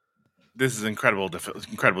 This is incredibly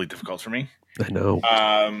difficult for me. I know.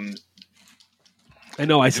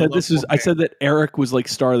 I said that Eric was like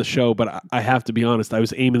star of the show, but I have to be honest. I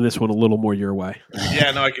was aiming this one a little more your way.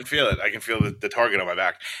 Yeah, no, I can feel it. I can feel the target on my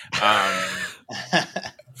back.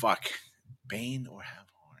 Fuck, Bane or Have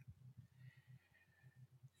Heart.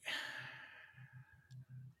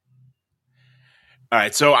 All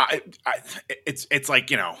right, so it's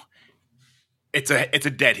like it's a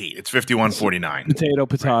dead heat. It's 51-49.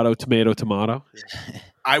 Potato, tomato.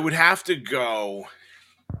 I would have to go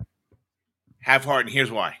Have Heart, and here's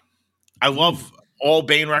why. I love all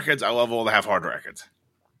Bane records. I love all the Have Heart records.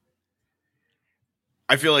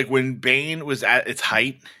 I feel like when Bane was at its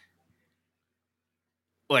height,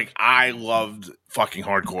 like I loved fucking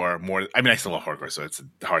hardcore more. I mean, I still love hardcore, so it's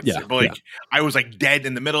hard to say. But I was like dead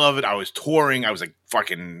in the middle of it. I was touring. I was like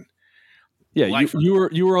fucking. Yeah,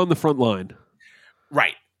 you were on the front line.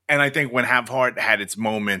 Right. And I think when Have Heart had its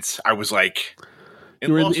moments, I was like...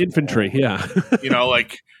 You were in the infantry, yeah.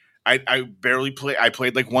 Like, I barely play. I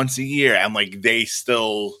played like once a year, and like they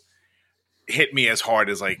still hit me as hard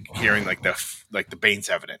as like hearing like the Bane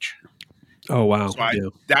 7-inch. Oh, wow.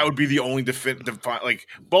 So that would be the only like,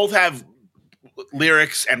 both have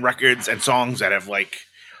lyrics and records and songs that have like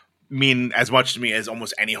mean as much to me as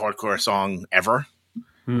almost any hardcore song ever.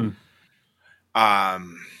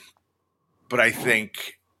 But I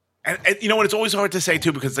think, and you know what? It's always hard to say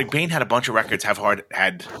too because like Bane had a bunch of records. Have Heart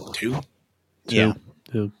had two. Yeah.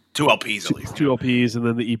 2 LPs at least. 2 LPs and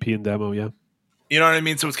then the EP and demo. Yeah. You know what I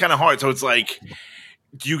mean? So it's kind of hard. So it's like,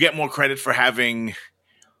 do you get more credit for having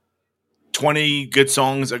 20 good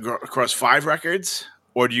songs across 5 records,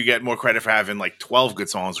 or do you get more credit for having like 12 good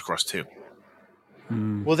songs across 2?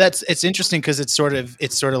 Well, it's interesting because it's sort of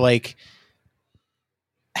like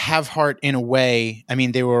Have Heart in a way. I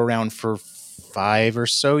mean, they were around for 5 or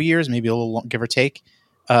so years, maybe a little give or take.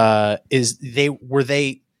 Is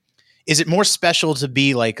it more special to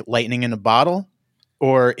be like lightning in a bottle,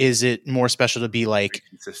 or is it more special to be like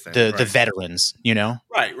the veterans?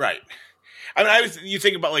 Right. I mean, you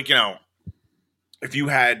think about like if you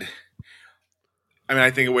had. I mean,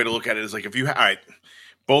 I think a way to look at it is like if you all right,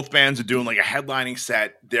 both bands are doing like a headlining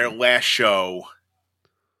set, their last show,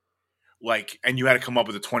 like, and you had to come up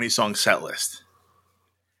with a 20-song set list.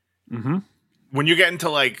 Mm-hmm. When you get into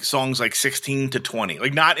like songs like 16 to 20,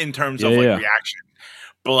 like not in terms of reaction,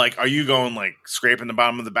 but like, are you going like scraping the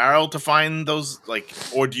bottom of the barrel to find those like,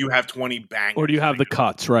 or do you have 20 bangers? Or do you have the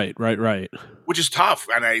cuts? Right. Which is tough.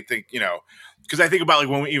 And I think, because I think about like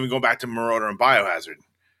when we even go back to Marauder and Biohazard,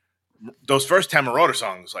 those first 10 Marauder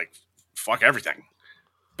songs, like fuck everything.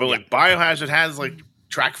 But like Biohazard has like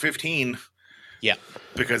track 15. Yeah.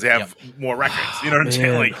 Because they have more records. You know what I'm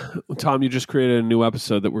saying? Like, Tom, you just created a new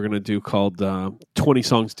episode that we're going to do called 20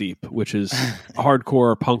 Songs Deep, which is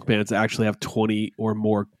hardcore punk bands that actually have 20 or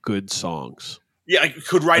more good songs. Yeah, I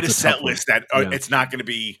could write a set list that it's not going to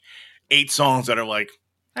be 8 songs that are like,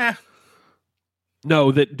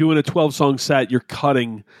 No, that doing a 12-song set, you're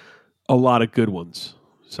cutting a lot of good ones.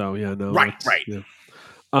 So, yeah, no. Right.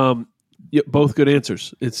 Yeah, both good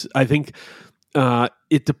answers. I think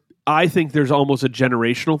there's almost a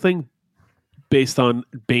generational thing based on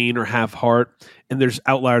Bane or Have Heart, and there's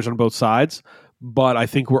outliers on both sides. But I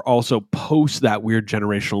think we're also post that weird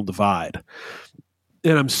generational divide.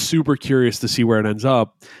 And I'm super curious to see where it ends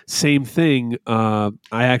up. Same thing. I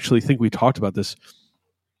actually think we talked about this,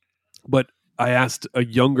 but I asked a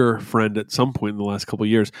younger friend at some point in the last couple of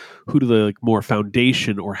years, who do they like more,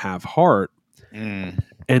 Foundation or Have Heart? And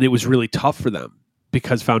it was really tough for them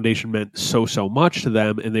because Foundation meant so much to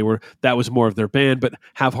them, and that was more of their band. But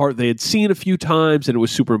Have Heart they had seen a few times, and it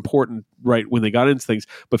was super important right when they got into things.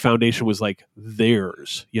 But Foundation was like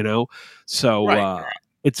theirs, So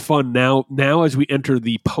it's fun now as we enter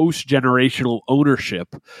the post-generational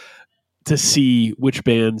ownership to see which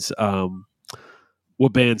bands,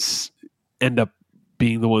 what bands end up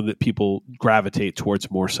being the one that people gravitate towards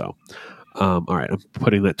more so. All right, I'm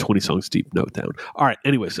putting that 20 songs deep note down. All right,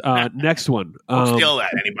 anyways, next one. Don't steal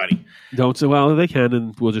that, anybody. Don't say, well, they can,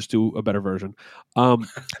 and we'll just do a better version.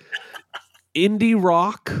 Indie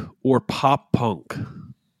rock or pop punk?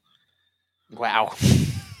 Wow.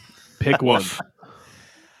 Pick one.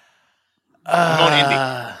 I'm going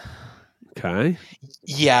indie. Okay.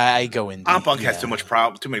 Yeah, I go indie. Pop punk has too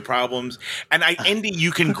many problems, and indie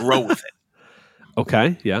you can grow with it.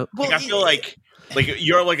 Okay. Yeah. Like, I feel like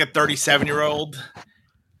you're like a 37-year-old.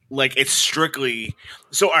 Like it's strictly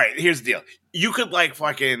so. All right, here's the deal. You could like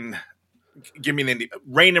fucking give me an indie.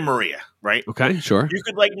 Raina Maria, right? Okay. Sure. You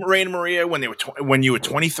could like Raina Maria when you were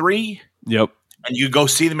 23. Yep. And you go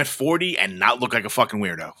see them at 40 and not look like a fucking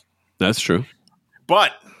weirdo. That's true.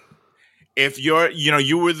 But if you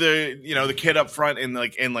were the kid up front in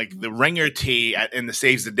the ringer tee in the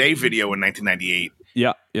Saves the Day video in 1998.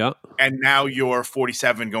 Yeah. Yeah. And now you're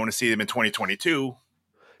 47 going to see them in 2022.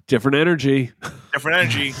 Different energy.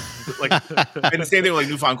 Like, and the same thing with like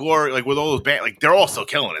Newfound Glory, like with all those bands, like they're all still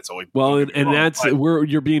killing it. So like, well, and that's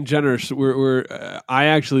you're being generous. I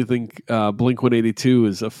actually think Blink-182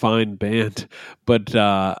 is a fine band, but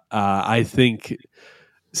I think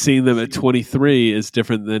seeing them at 23 is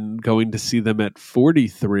different than going to see them at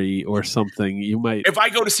 43 or something. You might. If I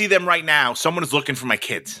go to see them right now, someone is looking for my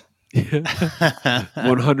kids.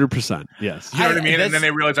 100%. Yes. You know what I mean? And then they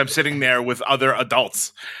realize I'm sitting there with other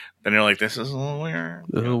adults. Then they're like, "This is a little weird."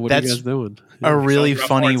 What are you guys doing? A really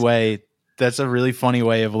funny way. That's a really funny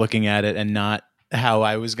way of looking at it, and not how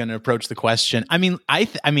I was going to approach the question. I mean, I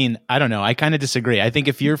don't know. I kind of disagree. I think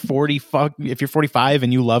if you're 45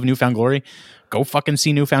 and you love Newfound Glory, go fucking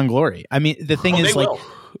see Newfound Glory. I mean, the thing is, like. Will.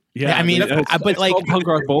 Yeah, I mean, but like punk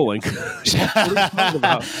rock bowling.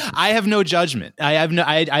 I have no judgment. I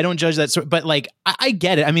don't judge that sort. But like, I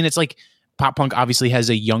get it. I mean, it's like pop punk obviously has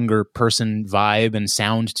a younger person vibe and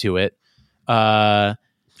sound to it. I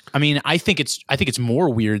mean, I think it's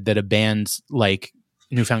more weird that a band like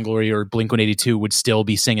Newfound Glory or Blink-182 would still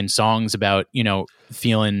be singing songs about,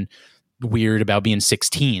 feeling weird about being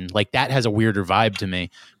 16. Like that has a weirder vibe to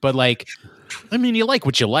me. But like, I mean, you like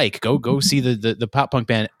what you like. Go see the pop punk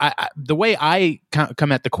band. The way I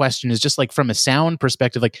come at the question is just like from a sound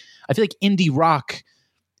perspective. Like I feel like indie rock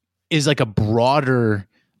is like a broader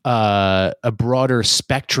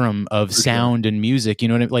spectrum of sound and music. You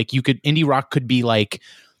know what I mean? Like indie rock could be like,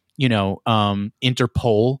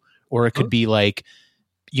 Interpol, or it could be like,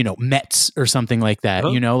 Mets or something like that,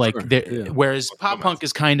 whereas pop punk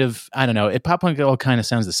is kind of, I don't know, pop punk all kind of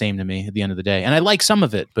sounds the same to me at the end of the day. And I like some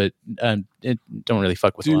of it, but it don't really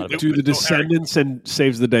fuck with a lot of it. Do the Descendants and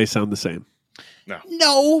Saves the Day sound the same?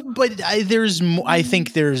 No, but there's I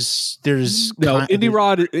think there's indie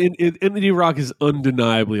rock is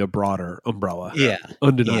undeniably a broader umbrella. Yeah.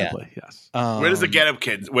 Undeniably, yes. Where do the Get Up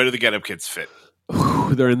Kids fit?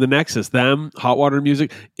 They're in the nexus. Them, Hot Water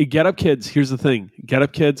Music. Get Up Kids, here's the thing. Get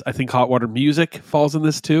Up Kids, I think Hot Water Music falls in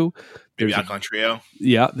this too. Maybe Alkaline Trio.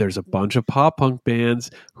 Yeah, there's a bunch of pop punk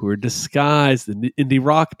bands who are disguised in indie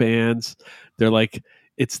rock bands. They're like,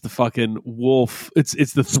 it's the fucking wolf. It's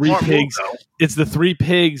the three Smart pigs. Wolf, it's the three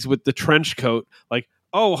pigs with the trench coat. Like,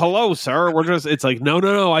 oh, hello, sir. It's like,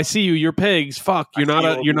 no. I see you. You're pigs. Fuck. You're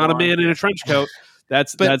not a man in a trench coat.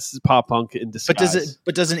 That's pop punk in disguise.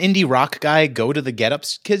 But does an indie rock guy go to the Get Up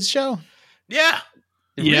Kids show? Yeah.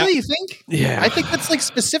 Really, you think? Yeah. I think that's like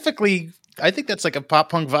specifically. I think that's like a pop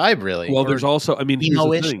punk vibe, really. Well, there's also, I mean, here's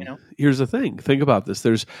the thing. Here's the thing. Think about this.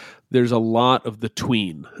 There's a lot of the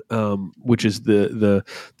tween, which is the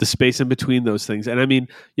space in between those things. And I mean,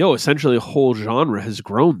 essentially a whole genre has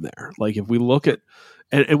grown there. Like if we look at,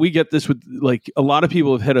 and we get this with like a lot of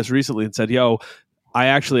people have hit us recently and said, I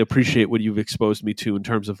actually appreciate what you've exposed me to in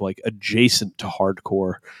terms of like adjacent to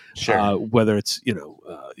hardcore, sure. Whether it's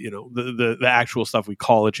the actual stuff we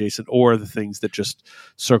call adjacent or the things that just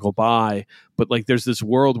circle by. But like, there's this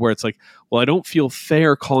world where it's like, well, I don't feel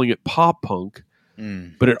fair calling it pop punk,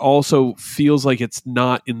 but it also feels like it's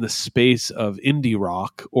not in the space of indie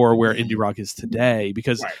rock or where indie rock is today,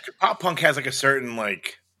 because pop punk has like a certain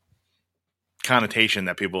like connotation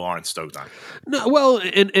that people aren't stoked on. No, well,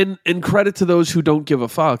 and credit to those who don't give a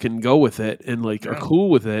fuck and go with it and like are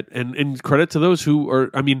cool with it, and credit to those who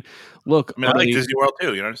are. I mean, look, I like Disney World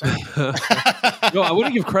too. You know what I'm saying? No, I want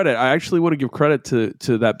to give credit. I actually want to give credit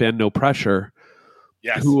to that band No Pressure.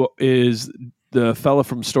 Yes, who is the fella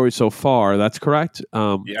from Story So Far? That's correct.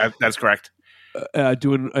 Yeah, that's correct.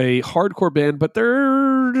 Doing a hardcore band, but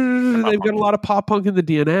they've got a lot of pop punk in the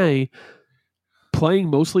DNA. Playing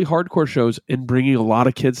mostly hardcore shows and bringing a lot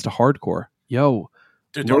of kids to hardcore. Dude,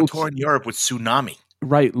 they're on tour in Europe with Tsunami.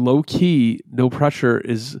 Right, low key, No Pressure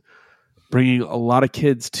is bringing a lot of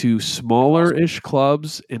kids to smaller-ish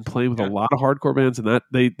clubs and playing with a lot of hardcore bands, and that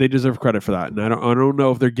they deserve credit for that. And I don't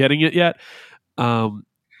know if they're getting it yet. And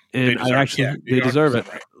they deserve it.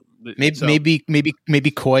 Maybe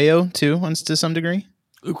Koyo too, to some degree.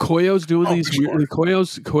 Koyo's doing these weird,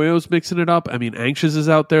 Koyo's mixing it up. I mean, Anxious is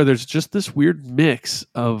out there. There's just this weird mix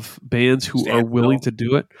of bands who are willing to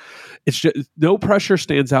do it. It's just No Pressure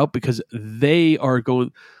stands out because they are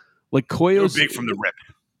going like Koyo's big from the rip.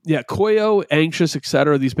 Yeah, Koyo, Anxious,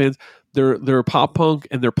 etc. These bands, they're pop punk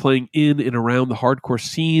and they're playing in and around the hardcore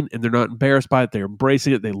scene, and they're not embarrassed by it. They're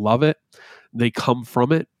embracing it. They love it. They come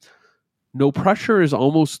from it. No Pressure is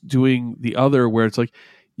almost doing the other, where it's like,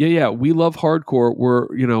 yeah, we love hardcore. We're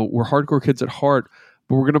hardcore kids at heart,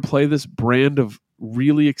 but we're going to play this brand of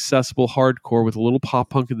really accessible hardcore with a little pop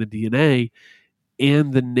punk in the DNA,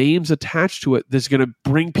 and the names attached to it that's going to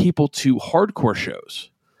bring people to hardcore shows.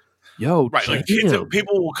 Yo, right? Like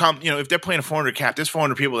people will come. If they're playing a 400 cap, there's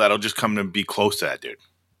 400 people that'll just come to be close to that dude.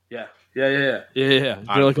 Yeah. They're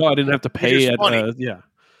like, oh, I didn't have to pay it.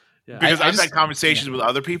 Because I've had conversations with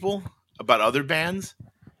other people about other bands.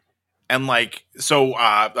 And like, so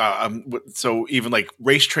even like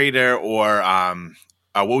Race Trader or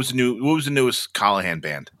what was the newest Callahan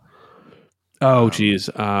band? Oh, geez,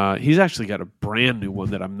 he's actually got a brand new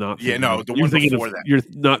one that I'm not. Yeah, no, the one before that. You're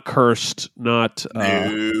not Cursed, not.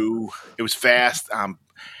 No, it was Fast.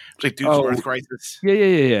 It's like Dude's Earth Crisis.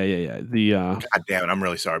 Yeah. God damn it! I'm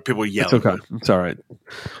really sorry. People are yelling. It's okay. It's all right.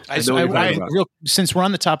 Since we're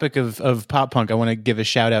on the topic of pop punk, I want to give a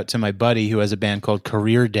shout out to my buddy who has a band called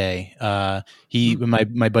Career Day.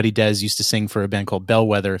 My buddy Des used to sing for a band called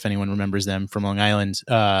Bellwether, if anyone remembers them, from Long Island.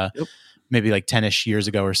 Maybe like 10-ish years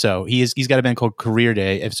ago or so. He's got a band called Career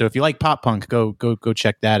Day. So if you like pop punk, go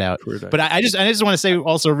check that out. But I just want to say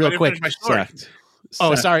also real quick.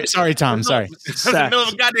 Oh, sorry, Tom. Sorry. It's in the middle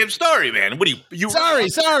of a goddamn story, man. What are you?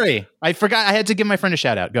 Sorry. I forgot. I had to give my friend a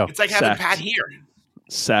shout out. Go. It's like having Pat here.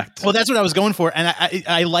 Sect. Well, that's what I was going for, and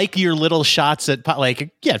I like your little shots at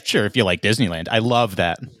like, yeah, sure. If you like Disneyland, I love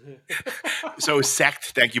that. So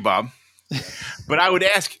Sect, thank you, Bob. But I would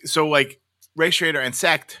ask, so like Race Trader and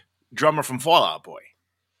Sect, drummer from Fall Out Boy.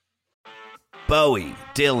 Bowie,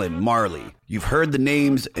 Dylan, Marley. You've heard the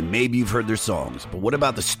names and maybe you've heard their songs, but what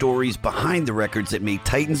about the stories behind the records that made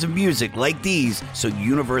titans of music like these so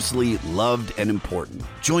universally loved and important?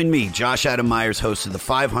 Join me, Josh Adam Myers, host of The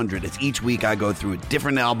 500, as each week I go through a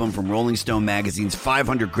different album from Rolling Stone magazine's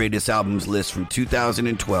 500 Greatest Albums list from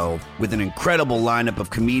 2012 with an incredible lineup of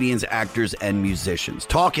comedians, actors, and musicians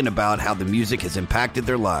talking about how the music has impacted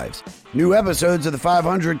their lives. New episodes of The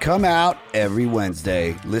 500 come out every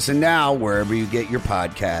Wednesday. Listen now wherever you get your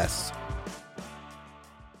podcasts.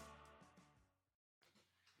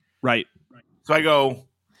 Right. So I go,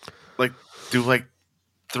 like, do like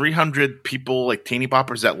 300 people, like teeny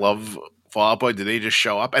boppers that love Fall Out Boy, do they just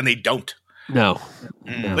show up? And they don't. No.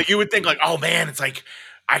 Like you would think, like, oh man, it's like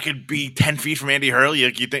I could be 10 feet from Andy Hurley.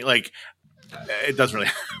 Like you think, like it doesn't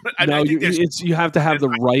really. You have to have the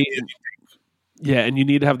right. Yeah, and you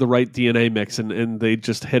need to have the right DNA mix, and they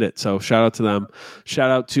just hit it. So shout out to them.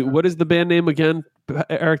 Shout out to, what is the band name again,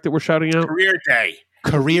 Eric, that we're shouting out? Career Day.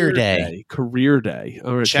 Career Day.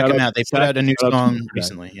 All right, check them out. They put out a new song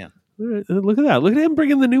recently. Yeah. All right, look at that. Look at him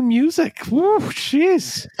bringing the new music. Woo,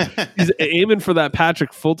 jeez. He's aiming for that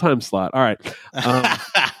Patrick full-time slot. All right.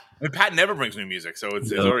 Pat never brings new music, so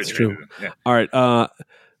it's already true. Yeah. All right.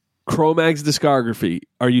 Cro-Mag's discography.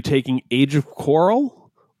 Are you taking Age of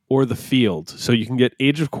Quarrel or The Field? So you can get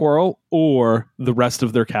Age of Quarrel or the rest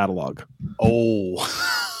of their catalog. Oh.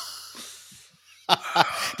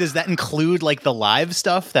 Does that include like the live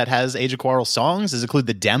stuff that has Age of Quarrel songs? Does it include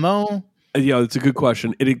the demo? Yeah, it's a good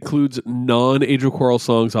question. It includes non-Age of Quarrel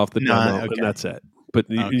songs off the demo, and that's it. But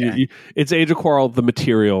it's Age of Quarrel, the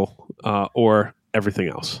material, or everything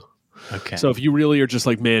else. Okay. So if you really are just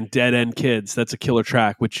like, man, Dead End Kids, that's a killer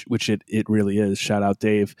track, which it really is. Shout out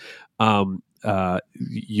Dave.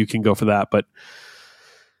 You can go for that, but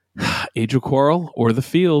Age of Quarrel or The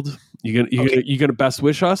Field. You gonna best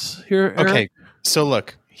wish us here, Aaron? Okay. So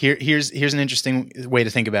look, here's an interesting way to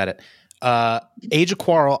think about it. Age of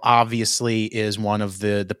Quarrel obviously is one of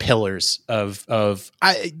the pillars of New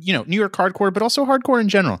York hardcore, but also hardcore in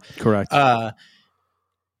general. Correct. Let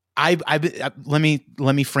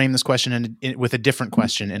me frame this question with a different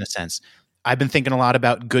question in a sense. I've been thinking a lot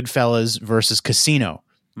about Goodfellas versus Casino,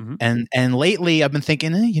 and lately I've been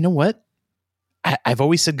thinking, you know what? I've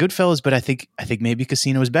always said Goodfellas, but I think maybe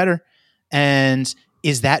Casino is better. And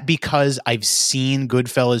is that because I've seen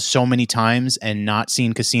Goodfellas so many times and not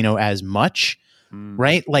seen Casino as much?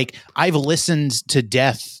 right? Like I've listened to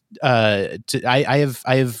Death. I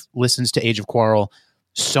have listened to Age of Quarrel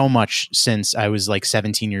so much since I was like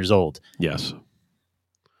 17 years old. Yes.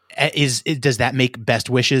 Does that make Best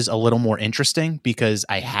Wishes a little more interesting because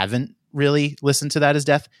I haven't really listened to that as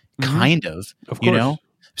Death? Kind of course. You know?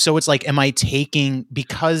 So it's like, am I taking,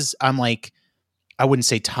 because I'm like, I wouldn't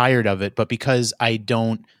say tired of it, but because I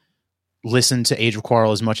don't listen to Age of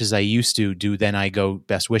Quarrel as much as I used to do, then I go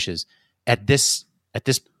Best Wishes. At this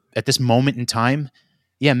moment in time,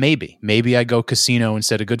 yeah, maybe I go Casino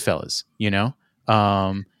instead of Goodfellas, you know?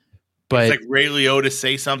 But it's like Ray Liotta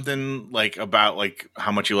say something like about like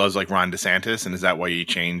how much he loves like Ron DeSantis, and is that why you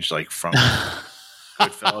changed like from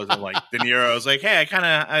Goodfellas and like De Niro? I was like, hey,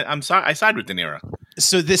 I side with De Niro.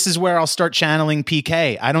 So this is where I'll start channeling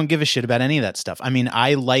PK. I don't give a shit about any of that stuff. I mean,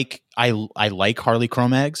 I like Harley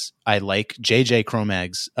Cro-Mags. I like JJ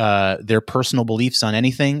Cro-Mags. Their personal beliefs on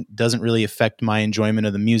anything doesn't really affect my enjoyment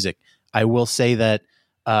of the music. I will say that,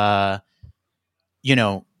 you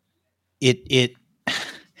know, it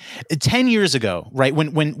 10 years ago, right?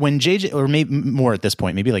 When JJ, or maybe more at this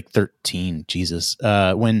point, maybe like 13, Jesus,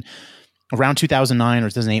 when around 2009 or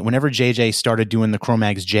 2008, whenever JJ started doing the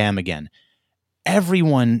Cro-Mags jam again,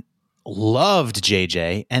 everyone loved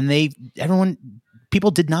JJ, and people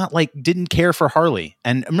didn't care for Harley.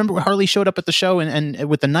 And remember when Harley showed up at the show and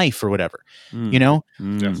with the knife or whatever, you know?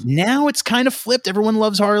 Yes. Now it's kind of flipped. Everyone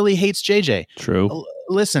loves Harley, hates JJ. True.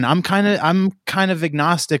 Listen, I'm kind of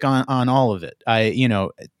agnostic on all of it.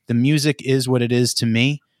 The music is what it is to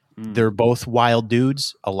me. They're both wild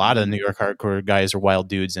dudes. A lot of New York hardcore guys are wild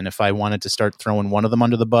dudes. And if I wanted to start throwing one of them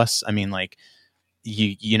under the bus, I mean, like,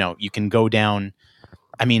 you can go down.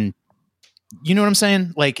 I mean, you know what I'm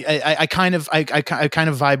saying? Like, I kind of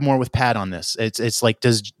vibe more with Pat on this. It's like,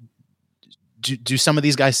 do some of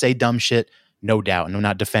these guys say dumb shit? No doubt. And I'm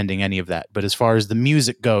not defending any of that. But as far as the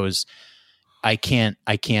music goes, I can't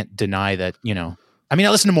deny that, you know, I mean,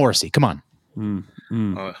 I listen to Morrissey. Come on.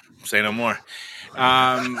 Say no more.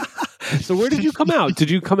 So where did you come out? Did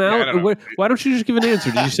you come out? Why don't you just give an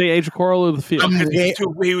answer? Did you say Age of Quarrel or the Field?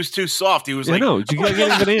 He was too soft. He was like, no, you gotta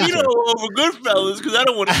give an answer. Over Goodfellas because I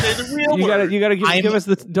don't want to say the real word. You gotta give us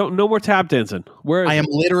no more tap dancing. I am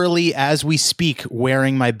literally, as we speak,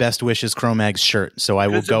 wearing my Best Wishes Cro-Mags shirt. So I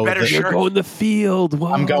will go. You're going the Field.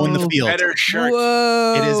 Whoa. I'm going the Field. Better shirt.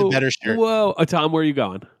 Whoa. It is a better shirt. Whoa, Tom, where are you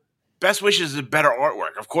going? Best Wishes is a better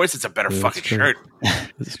artwork. Of course, it's a better fucking shirt.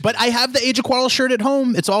 But I have the Age of Quarrel shirt at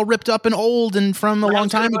home. It's all ripped up and old and from a long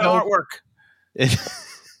time ago. Artwork.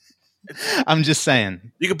 I'm just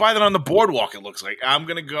saying. You can buy that on the boardwalk. It looks like. I'm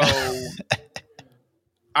gonna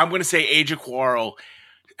say Age of Quarrel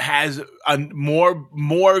has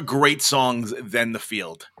more great songs than the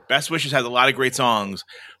Field. Best Wishes has a lot of great songs,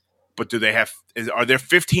 but are there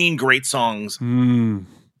 15 great songs?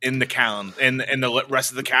 In the calendar, in the rest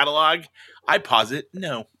of the catalog, I posit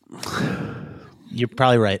no. You're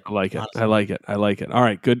probably right. I like it. I like it. All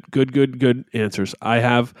right, good answers. I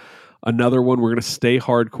have another one. We're gonna stay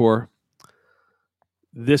hardcore.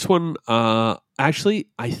 This one, actually,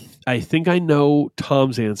 I think I know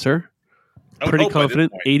Tom's answer. Pretty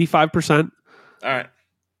confident, 85%. All right.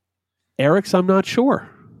 Eric's, I'm not sure.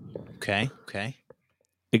 Okay.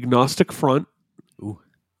 Agnostic Front,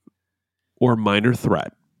 or Minor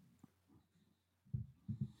Threat.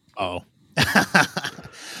 Oh,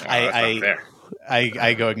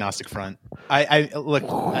 I go Agnostic Front. I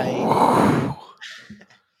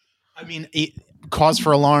mean, Cause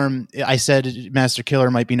for Alarm. I said Master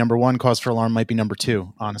Killer might be number 1. Cause for Alarm might be number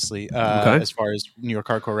 2. Honestly, as far as New York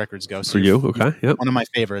hardcore records go. So for you, okay, yep. One of my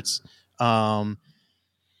favorites. And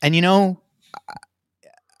you know,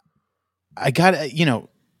 I got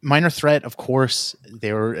Minor Threat. Of course,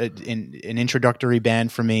 they were an introductory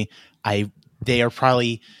band for me. They are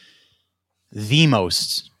probably the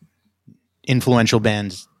most influential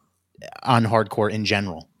bands on hardcore in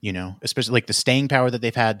general, you know, especially like the staying power that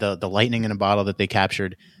they've had, the lightning in a bottle that they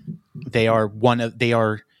captured. They are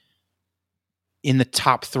in the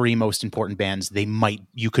top 3 most important bands.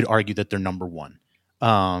 You could argue that they're number 1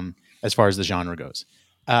 as far as the genre goes.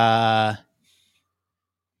 For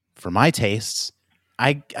my tastes,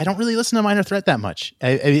 I don't really listen to Minor Threat that much.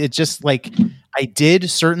 It's just like I did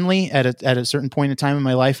certainly at a certain point in time in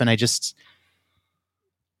my life, and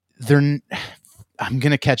I'm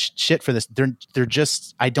gonna catch shit for this. They're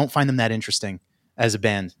just, I don't find them that interesting as a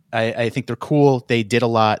band. I think they're cool. They did a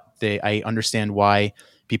lot. I understand why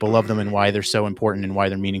people love them and why they're so important and why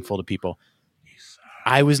they're meaningful to people.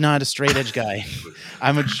 I was not a straight edge guy.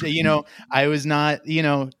 I was not,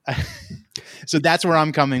 So that's where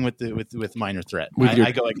I'm coming with Minor Threat.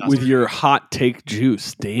 I go like with your hot take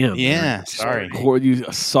juice. Damn. Yeah. Sorry.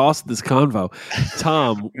 You sauced this convo.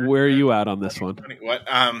 Tom, where are you at on this one? What?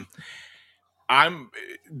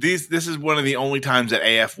 This is one of the only times that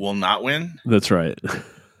AF will not win. That's right.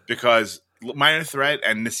 Because Minor Threat,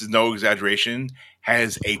 and this is no exaggeration,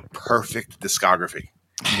 has a perfect discography.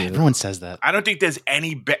 Yeah. Everyone says that. I don't think there's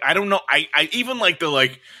any. I don't know. I even like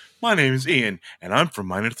the my name is Ian and I'm from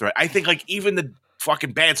Minor Threat. I think like even the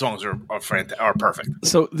fucking bad songs are perfect.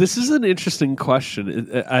 So this is an interesting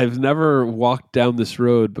question. I've never walked down this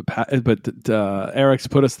road, but Eric's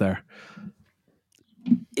put us there.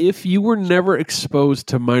 If you were never exposed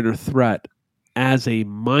to Minor Threat as a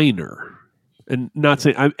minor, and not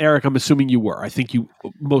saying Eric, I'm assuming you were. I think you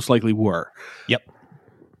most likely were. Yep.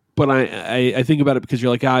 But I think about it because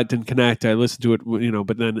you're like, it didn't connect. I listened to it,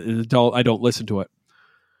 but then as an adult, I don't listen to it.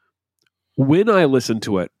 When I listen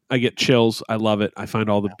to it, I get chills. I love it. I find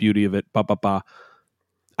all the beauty of it.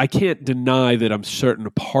 I can't deny that I'm certain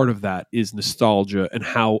a part of that is nostalgia and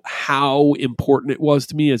how important it was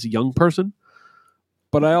to me as a young person.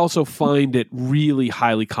 But I also find it really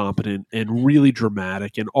highly competent and really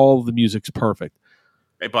dramatic, and all of the music's perfect.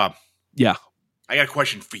 Hey, Bob. Yeah. I got a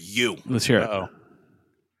question for you. Let's hear it.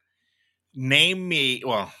 Name me.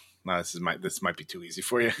 Well, no, this might be too easy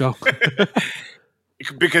for you. Go.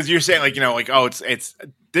 Because you're saying it's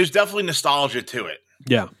there's definitely nostalgia to it.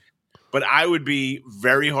 Yeah. But I would be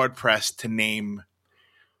very hard pressed to name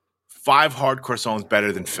 5 hardcore songs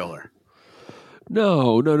better than Filler.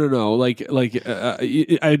 No. Like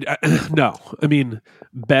no. I mean,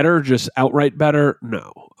 better, just outright better.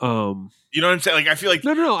 No. You know what I'm saying? Like, I feel like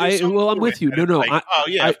no. I'm with you. No. Like,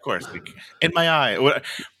 of course. Like, In My Eye.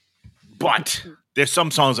 But there's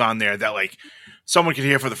some songs on there that like someone could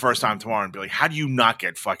hear for the first time tomorrow and be like, "How do you not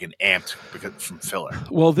get fucking amped from Filler?"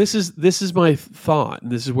 Well, this is my thought,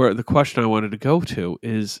 and this is where the question I wanted to go to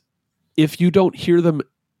is: if you don't hear them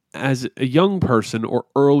as a young person or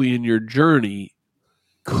early in your journey,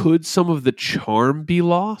 could some of the charm be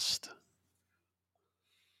lost?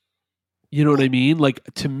 You know what I mean? Like,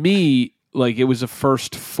 to me, like, it was a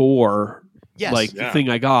first 4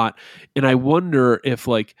 thing I got, and I wonder if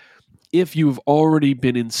you've already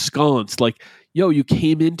been ensconced, like, you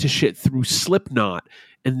came into shit through Slipknot,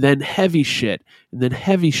 and then heavy shit, and then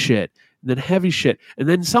heavy shit, and then heavy shit, and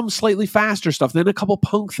then some slightly faster stuff, then a couple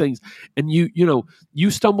punk things, and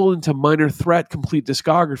you stumble into Minor Threat complete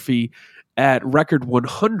discography at record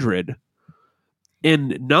 100,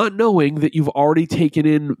 and not knowing that you've already taken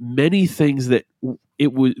in many things that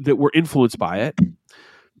were influenced by it.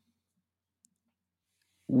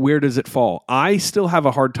 Where does it fall? I still have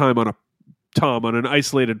a hard time on an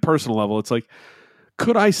isolated personal level. It's like,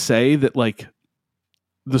 could I say that like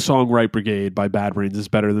the song Right Brigade by Bad Brains is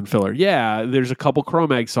better than Filler? Yeah, there's a couple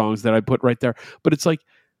Cro-Mag songs that I put right there, but it's like,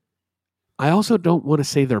 I also don't want to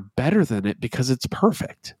say they're better than it because it's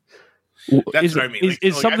perfect. That's what I mean.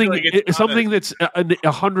 Is something that's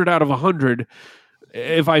 100 out of 100.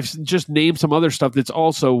 If I've just named some other stuff that's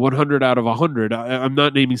also 100 out of 100, I'm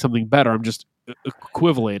not naming something better. I'm just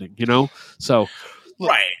equivalating, So,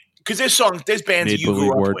 right, because there's bands that you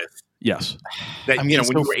grew up with. Yes, that when you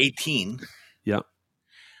were 18. Yeah,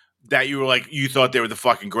 that you were like, you thought they were the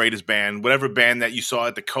fucking greatest band, whatever band that you saw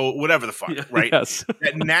at the whatever the fuck, right? Yes.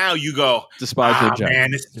 That now you go, despise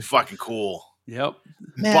man, this is fucking cool. Yep,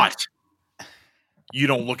 man. But you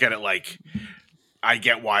don't look at it like, I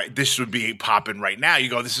get why this would be popping right now. You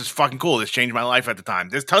go, this is fucking cool. This changed my life at the time.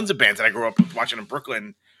 There's tons of bands that I grew up watching in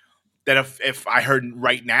Brooklyn that if I heard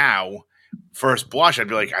right now, first blush, I'd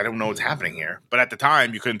be like, I don't know what's happening here. But at the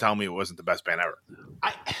time, you couldn't tell me it wasn't the best band ever.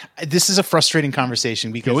 This is a frustrating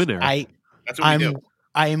conversation because go in there. That's what we do.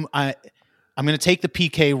 I'm going to take the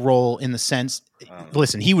PK role in the sense.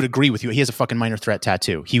 Listen, he would agree with you. He has a fucking Minor Threat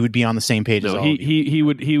tattoo. He would be on the same page as all.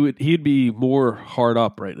 He'd be more hard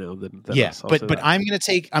up right now than us. But I'm going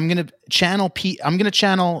to channel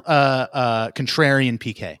contrarian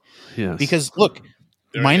PK. Yes. Because look,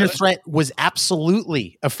 Minor Threat was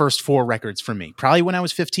absolutely a first 4 records for me. Probably when I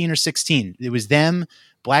was 15 or 16. It was them,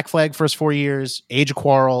 Black Flag first 4 years, Age of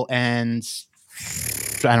Quarrel, and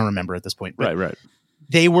I don't remember at this point. Right.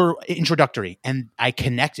 They were introductory, and I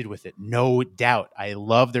connected with it, no doubt. I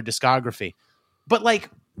love their discography. But like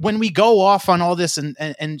when we go off on all this and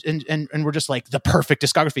we're just like the perfect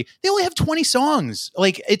discography, they only have 20 songs.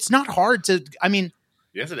 Like, it's not hard to, I mean.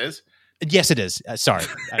 Yes, it is. Yes, it is. Sorry,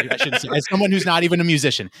 I shouldn't say. As someone who's not even a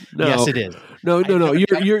musician, yes, it is. No.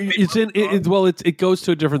 It goes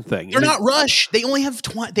to a different thing. They're not Rush. They only have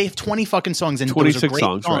 20. They have 20 fucking songs and 26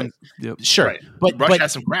 songs. Right. Yep. Sure, right. But Rush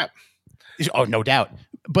has some crap. Oh, no doubt.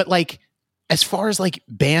 But like, as far as like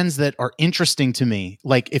bands that are interesting to me,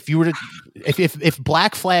 like if you were to, if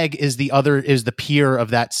Black Flag is the peer of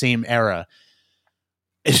that same era,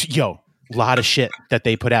 a lot of shit that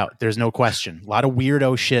they put out. There's no question. A lot of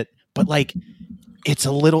weirdo shit, but like it's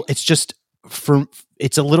a little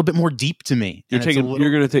bit more deep to me.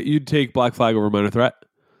 You'd take Black Flag over Minor Threat.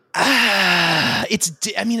 It's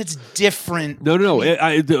different. No.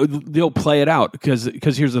 They'll play it out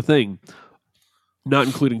because here's the thing. Not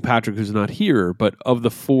including Patrick, who's not here, but of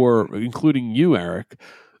the four, including you, Eric,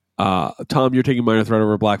 Tom, you're taking Minor Threat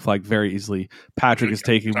over Black Flag very easily. Patrick is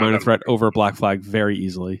taking Minor Threat over Black Flag very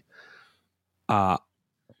easily. I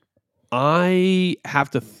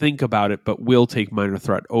have to think about it, but will take Minor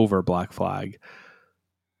Threat over Black Flag.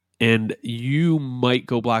 And you might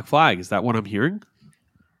go Black Flag. Is that what I'm hearing?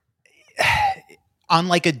 On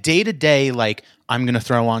like a day-to-day, like I'm going to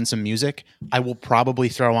throw on some music, I will probably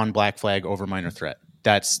throw on Black Flag over Minor Threat.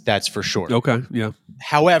 That's for sure. Okay, yeah.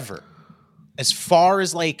 However, as far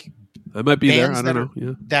as like I might be there. I don't know.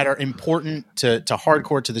 Yeah. That are important to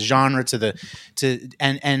hardcore, to the genre,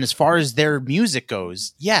 and as far as their music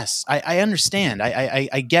goes, yes, I understand.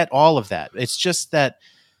 I get all of that. It's just that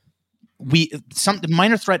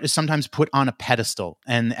Minor Threat is sometimes put on a pedestal,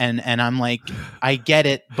 and I'm like, I get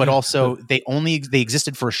it, but also they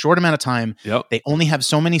existed for a short amount of time. Yep. They only have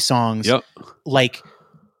so many songs. Yep. Like,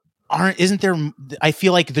 isn't there? I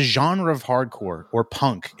feel like the genre of hardcore or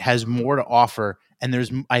punk has more to offer, and there's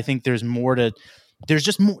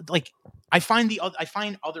just more. Like, I find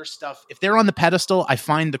other stuff. If they're on the pedestal, I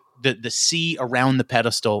find the sea around the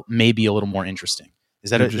pedestal may be a little more interesting.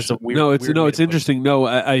 Is that it's a weird? It's interesting. No,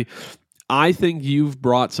 I think you've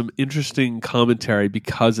brought some interesting commentary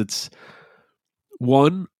because it's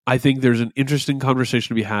one. I think there's an interesting conversation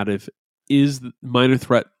to be had is Minor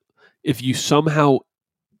Threat, if you somehow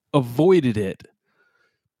avoided it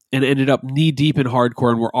and ended up knee deep in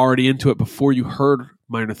hardcore and were already into it before you heard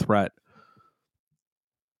Minor Threat,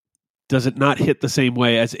 does it not hit the same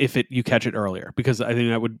way as if you catch it earlier? Because I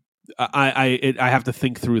think that would I have to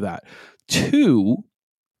think through that. Two.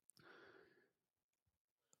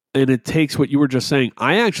 And it takes what you were just saying.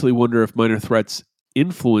 I actually wonder if Minor Threat's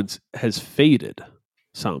influence has faded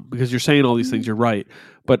some, because you're saying all these things, you're right,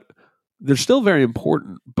 but they're still very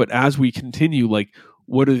important. But as we continue, like,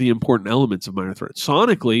 what are the important elements of Minor Threat?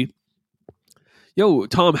 Sonically,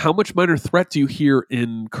 Tom, how much Minor Threat do you hear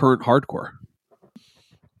in current hardcore?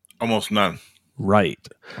 Almost none. Right.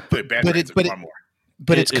 But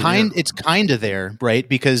it's kind of there, right?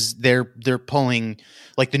 Because they're pulling,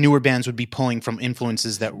 like the newer bands would be pulling from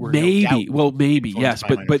influences that were maybe yes,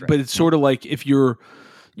 but it's sort of like if you're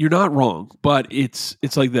not wrong, but it's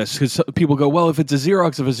like this, because people go, well, if it's a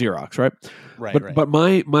Xerox of a Xerox, right? Right. But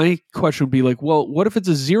my question would be like, well, what if it's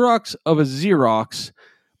a Xerox of a Xerox,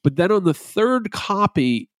 but then on the third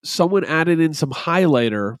copy, someone added in some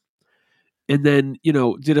highlighter, and then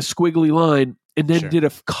did a squiggly line, and then did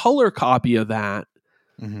a color copy of that.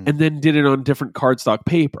 Mm-hmm. And then did it on different cardstock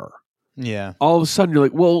paper. Yeah. All of a sudden, you're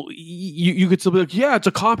like, well, you could still be like, yeah, it's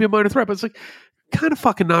a copy of Minor Threat, but it's like, kind of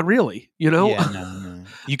fucking not really, Yeah, no.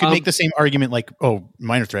 You could make the same argument like, oh,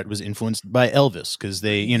 Minor Threat was influenced by Elvis because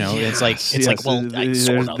they, it's like, well,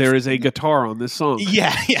 there is a guitar on this song.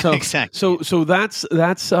 Yeah, exactly. So that's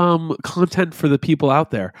content for the people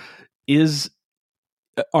out there.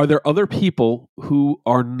 Are there other people who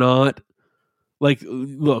are not? Like,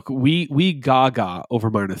 look, we gaga over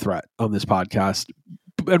Minor Threat on this podcast,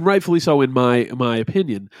 and rightfully so, in my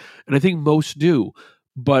opinion, and I think most do.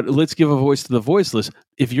 But let's give a voice to the voiceless.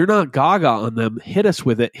 If you're not gaga on them, hit us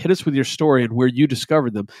with it. Hit us with your story and where you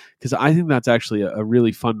discovered them, because I think that's actually a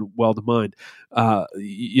really fun well to mind.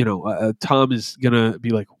 Tom is gonna be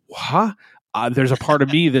like, "What?" There's a part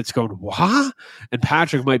of me that's going, "What?" And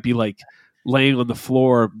Patrick might be like laying on the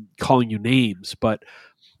floor calling you names, but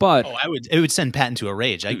it would send Pat into a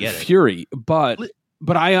rage. I get it. Fury. But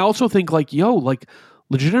I also think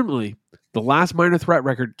legitimately, the last Minor Threat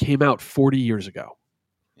record came out 40 years ago.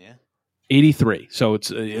 Yeah. 83. So it's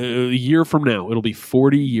a year from now. It'll be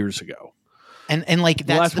 40 years ago. And like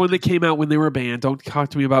the last one that came out when they were a band. Don't talk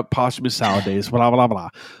to me about Posthumous Salad Days, blah, blah, blah.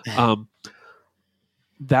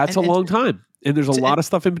 That's a long time. And there's a lot of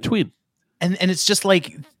stuff in between. And it's just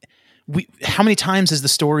like, how many times has the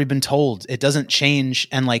story been told? It doesn't change.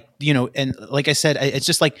 And and like I said, it's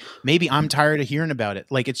just like, maybe I'm tired of hearing about it.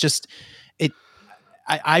 Like, it's just,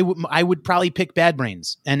 I would probably pick Bad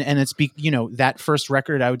Brains. And it's, that first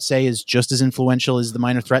record I would say is just as influential as the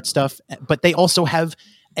Minor Threat stuff, but they also have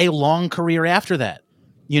a long career after that.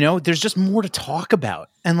 There's just more to talk about.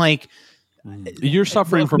 And like, you're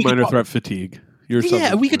suffering from Minor Threat fatigue.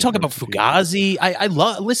 Yeah, we could talk about Fugazi. I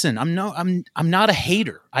love. Listen, I'm not a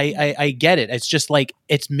hater. I get it. It's just like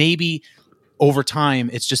it's maybe over time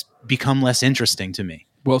it's just become less interesting to me.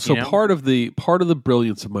 Well, so part of the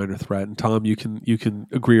brilliance of Minor Threat, and Tom, you can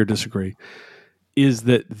agree or disagree, is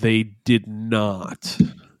that they did not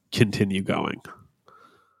continue going.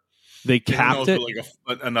 They capped it.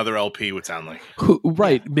 Like another LP would sound like.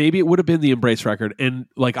 Right. Maybe it would have been the Embrace record. And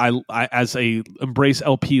like I as a Embrace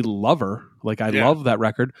LP lover, like I love that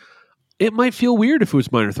record. It might feel weird if it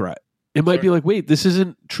was Minor Threat. It might be like, wait, this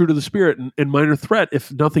isn't true to the spirit. And Minor Threat,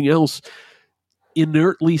 if nothing else,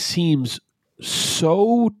 inertly seems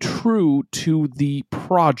so true to the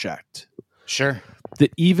project. Sure.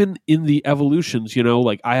 That even in the evolutions,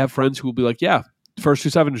 like I have friends who will be like, yeah, first 2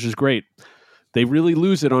 7-inch is great. They really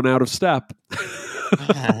lose it on Out of Step.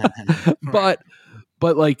 but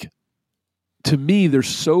like, to me, they're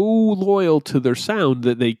so loyal to their sound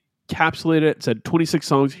that they encapsulated it, said 26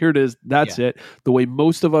 songs, here it is, that's it. The way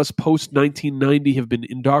most of us post 1990 have been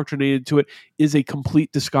indoctrinated to it is a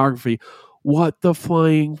complete discography. What the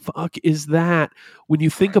flying fuck is that? When you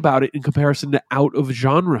think about it in comparison to out of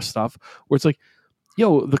genre stuff, where it's like,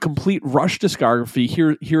 yo, the complete Rush discography,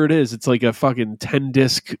 here it is. It's like a fucking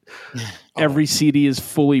 10-disc. Every CD is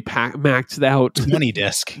fully maxed out. 20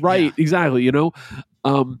 disc. Right, exactly, here's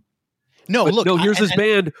this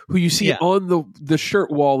band who you see on the shirt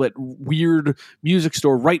wall at weird music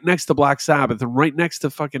store right next to Black Sabbath and right next to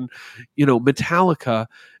fucking, Metallica.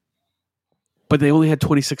 But they only had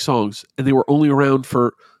 26 songs and they were only around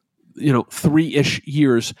for, 3-ish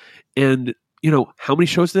years. And, how many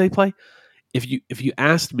shows did they play? If you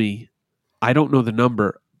asked me, I don't know the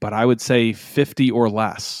number, but I would say 50 or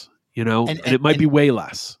less, and it might be way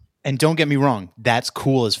less. And don't get me wrong, that's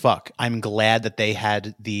cool as fuck. I'm glad that they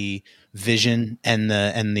had the vision and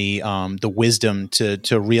the wisdom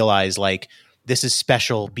to realize like this is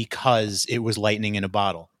special because it was lightning in a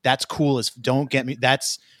bottle. That's cool as don't get me.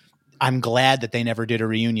 I'm glad that they never did a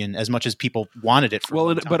reunion as much as people wanted it.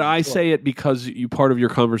 But I say it because part of your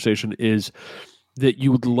conversation is that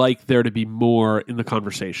you would like there to be more in the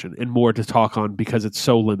conversation and more to talk on because it's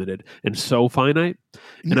so limited and so finite.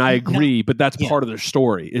 And I agree, but that's part of their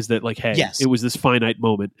story is that like, hey, it was this finite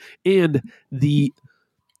moment. And the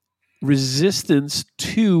resistance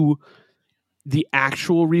to the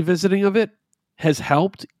actual revisiting of it has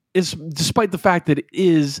helped, is despite the fact that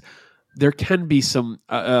there can be some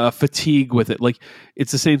fatigue with it. Like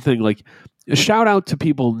it's the same thing. Like a shout out to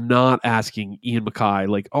people not asking Ian MacKaye,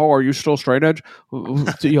 like, oh, are you still straight edge?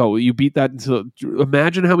 You beat that.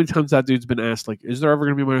 Imagine how many times that dude's been asked, like, is there ever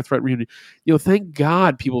going to be a Minor Threat reunion? Thank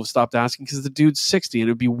God people have stopped asking because the dude's 60 and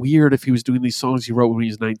it'd be weird if he was doing these songs he wrote when he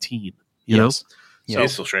was 19, you know? So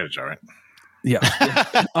he's still straight edge, all right. Yeah.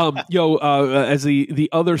 As the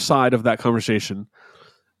other side of that conversation,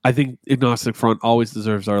 I think Agnostic Front always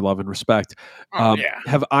deserves our love and respect.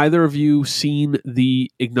 Have either of you seen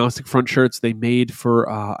the Agnostic Front shirts they made for,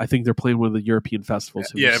 I think they're playing one of the European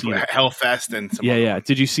festivals. Hellfest and some Yeah.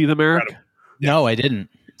 Did you see them, Eric? No, I didn't.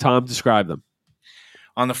 Tom, describe them.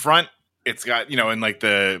 On the front, it's got, in like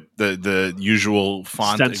the usual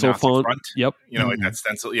font. Stencil font. Front, yep. Like that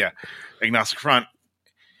stencil. Yeah. Agnostic Front.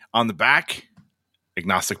 On the back,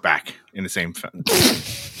 Agnostic Back in the same font.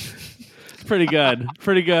 Pretty good.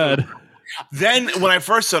 Then when I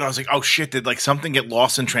first saw it, I was like, oh shit, did like something get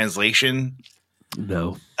lost in translation?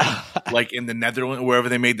 No. Like in the Netherlands, wherever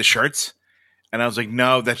they made the shirts. And I was like,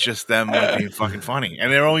 no, that's just them being fucking funny.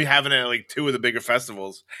 And they're only having it at like 2 of the bigger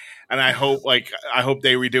festivals. And I hope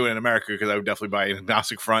they redo it in America because I would definitely buy an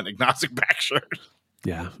Agnostic Front, Agnostic Back shirt.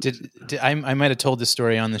 Yeah. Did I might have told this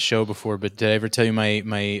story on the show before, but did I ever tell you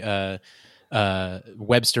my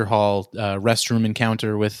Webster Hall restroom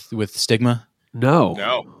encounter with Stigma? No.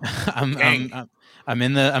 I'm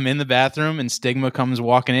in the bathroom and Stigma comes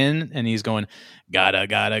walking in and he's going, gotta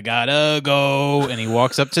go, and he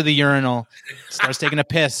walks up to the urinal, starts taking a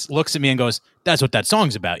piss, looks at me and goes, that's what that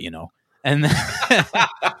song's about, and then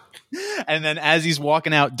and then as he's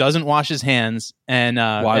walking out, doesn't wash his hands, and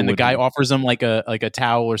the guy offers him like a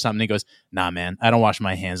towel or something. He goes, nah man, I don't wash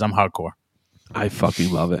my hands, I'm hardcore. I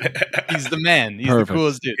fucking love it. He's the man. He's the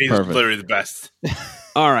coolest dude. He's literally the best.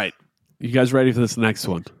 All right. You guys ready for this next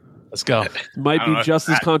one? Let's go. Might be just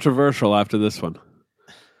as controversial after this one.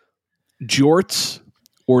 Jorts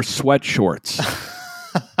or sweatshorts?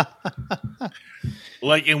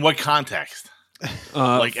 Like in what context?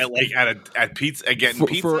 At pizza, getting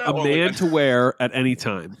pizza? For a man to wear at any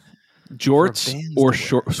time. Jorts or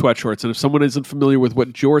sweatshorts. And if someone isn't familiar with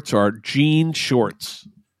what jorts are, jean shorts.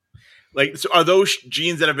 Like, so are those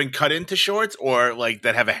jeans that have been cut into shorts or like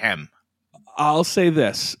that have a hem? I'll say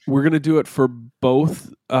this: we're going to do it for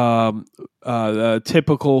both the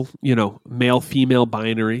typical, male female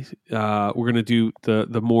binary. We're going to do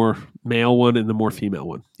the more male one and the more female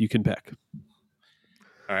one. You can pick.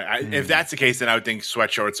 All right. If that's the case, then I would think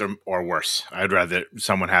sweatshorts are worse. I'd rather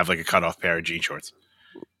someone have like a cutoff pair of jean shorts.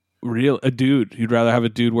 A dude? You'd rather have a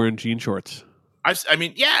dude wearing jean shorts?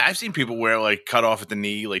 I've seen people wear like cut off at the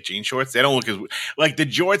knee, like jean shorts. They don't look as like the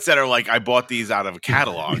jorts that are like I bought these out of a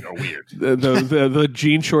catalog are weird. the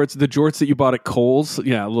jean shorts, the jorts that you bought at Kohl's,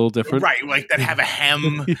 yeah, a little different, right? Like that have a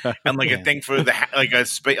hem and like a thing for the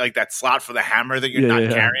like that slot for the hammer that you're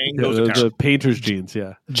not carrying. Yeah, Those are the painter's jeans,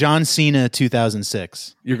 yeah. John Cena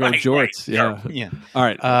 2006. You're going jorts, yeah. All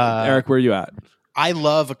right, Eric, where are you at? I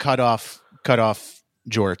love a cutoff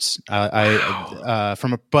jorts.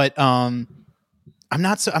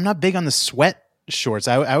 I'm not big on the sweat shorts.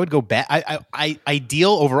 I would go back.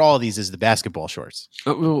 Ideal over all of these is the basketball shorts.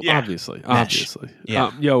 Obviously.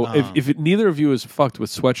 Yeah. If neither of you is fucked with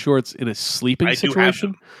sweat shorts in a sleeping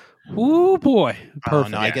situation, oh boy,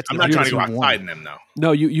 perfect. No, I'm not trying to go outside in them though.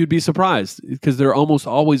 No, you'd be surprised because they're almost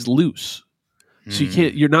always loose. So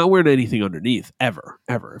you're not wearing anything underneath ever.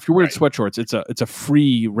 If you're wearing sweat shorts, it's a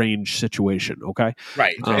free range situation. Okay.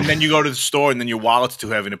 Right. And then you go to the store and then your wallet's too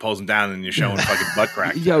heavy and it pulls them down and you're showing fucking butt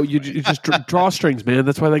crack. You just drawstrings, man.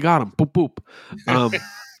 That's why they got them. Boop, boop.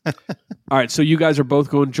 All right. So you guys are both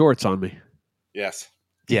going jorts on me. Yes.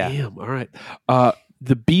 Yeah. Damn. All right.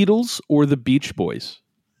 The Beatles or the Beach Boys?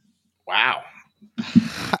 Wow.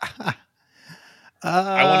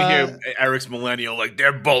 I want to hear Eric's millennial like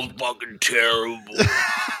they're both fucking terrible.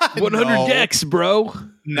 100 decks, bro.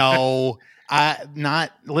 No,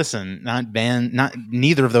 not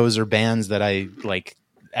neither of those are bands that I like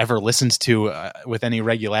ever listened to with any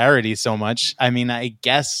regularity so much. I mean, I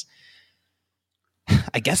guess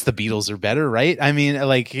the Beatles are better, right? I mean,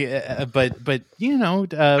 like, but depends on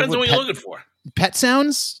what you're looking for. Pet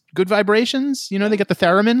Sounds, Good Vibrations. They got the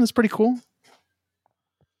theremin. That's pretty cool.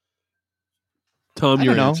 Tom,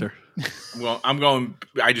 your answer. Well,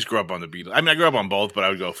 I just grew up on the Beatles. I mean, I grew up on both, but I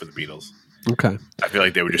would go for the Beatles. Okay. I feel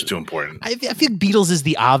like they were just too important. I feel Beatles is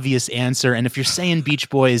the obvious answer. And if you're saying Beach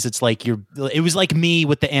Boys, it's like it was like me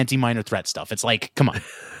with the anti-minor threat stuff. It's like, come on.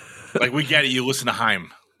 Like, we get it. You listen to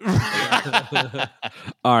Haim.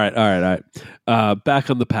 All right.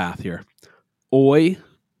 Back on the path here. Oi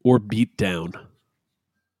or Beat Down?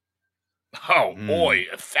 Oh, Oi.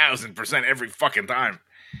 1,000% every fucking time.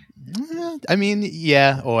 I mean,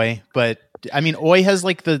 yeah, Oi, but I mean, Oi has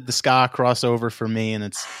like the ska crossover for me,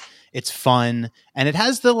 and it's fun, and it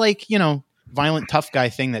has the violent tough guy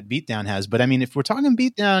thing that Beatdown has. But I mean, if we're talking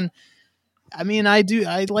Beatdown, I mean, I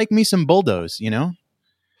like me some Bulldoze,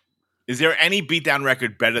 Is there any Beatdown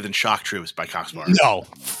record better than Shock Troops by Cox Bar? No,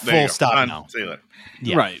 full stop. No, say that.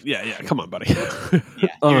 Yeah. Right? Yeah. Come on, buddy.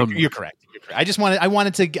 Yeah, you're correct. I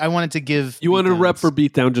wanted to give. You wanted to rep for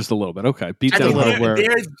Beatdown just a little bit. Okay,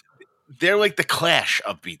 Beatdown. They're like the Clash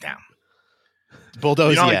of Beatdown.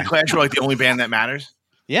 Bulldoze. Like the Clash were like the only band that matters.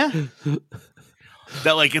 Yeah.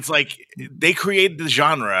 That like it's like they created the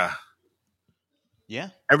genre. Yeah.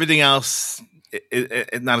 Everything else,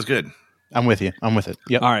 it's not as good. I'm with you. I'm with it.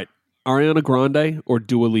 Yep. All right, Ariana Grande or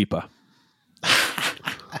Dua Lipa?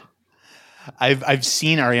 I've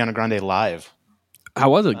seen Ariana Grande live. How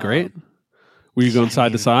was it? Great. Were you going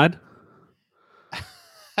side to side?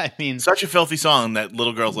 I mean, such a filthy song that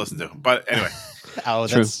little girls listen to. But anyway,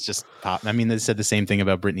 that's just pop. I mean, they said the same thing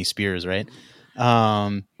about Britney Spears, right?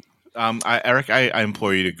 Eric, I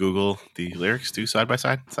implore you to Google the lyrics too, side by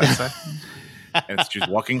side. And it's just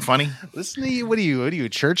walking funny. Listen to you. What are you, a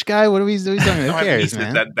church guy? What are we doing? Who cares,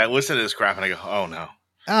 man? That listen to this crap, and I go, oh no.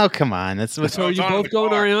 Oh come on, that's what. So are you both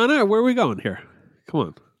going Ariana, or where are we going here? Come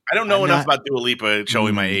on. I don't know enough about Dua Lipa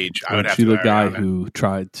showing my age. I would have to. The guy Ariana. Who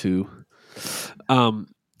tried to.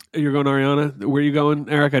 You're going Ariana. Where are you going,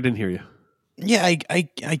 Eric? I didn't hear you. Yeah, I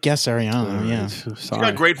guess Ariana. Yeah, sorry. She's got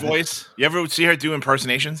a great voice. You ever see her do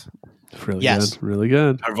impersonations? Really good. Really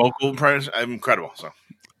good. Her vocal impression, incredible. So,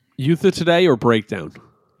 Youth of Today or Breakdown?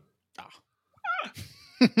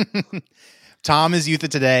 Tom is Youth of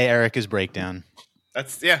Today. Eric is Breakdown.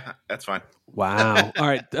 That's fine. Wow. All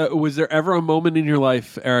right. Was there ever a moment in your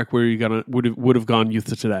life, Eric, where you would have gone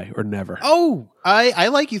Youth of Today or never? Oh, I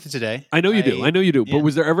like Youth of Today. I know you do. Yeah. But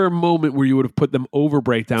was there ever a moment where you would have put them over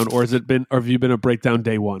Breakdown, or have you been a Breakdown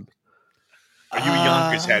day one? Are you a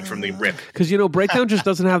Yonkers head from the rip? Because Breakdown just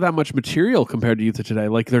doesn't have that much material compared to Youth of Today.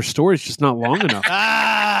 Like their story's just not long enough.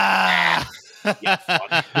 Now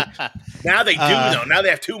they do though. Now they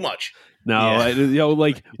have too much. No,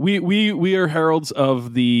 like we are heralds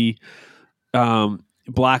of the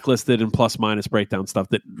blacklisted and plus minus breakdown stuff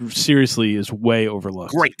that seriously is way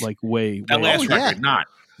overlooked. Great. Like way. That last record, not.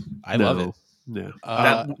 I love it. Yeah.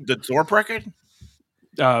 The Zorp record?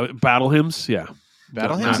 Battle Hymns, yeah.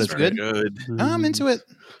 Battle Hymns is good. I'm into it.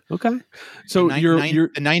 Okay. So you're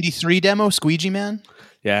the 93 demo, Squeegee Man?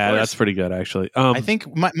 Yeah, that's pretty good actually. I think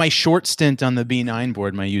my short stint on the B9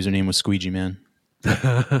 board, my username was Squeegee Man.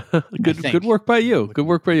 Good work by you. Good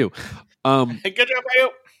work by you. Good job by you.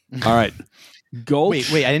 All right.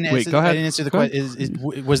 Gulch. Wait, I didn't answer, go ahead. I didn't answer the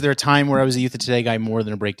question. Was there a time where I was a Youth of Today guy more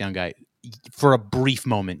than a breakdown guy? For a brief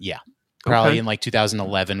moment, yeah. Probably in like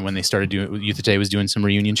 2011 when they started doing Youth of Today was doing some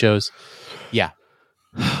reunion shows. Yeah.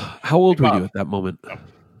 How old were you at that moment?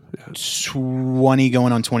 20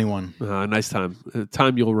 going on 21. Nice time.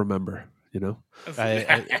 Time you'll remember, you know?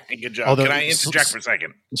 Good job. Can I interject for a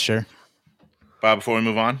second? Sure. Bob, before we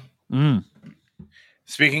move on.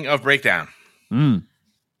 Speaking of breakdown, I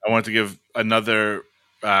want to give another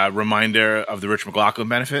reminder of the Rich McLaughlin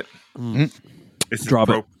benefit. This Drop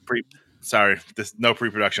is it. Sorry, this no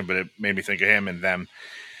pre-production, but it made me think of him and them.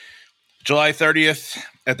 July 30th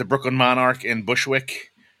at the Brooklyn Monarch in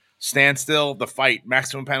Bushwick. Standstill, The Fight,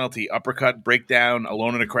 Maximum Penalty, Uppercut, Breakdown,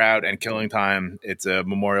 Alone in a Crowd, and Killing Time. It's a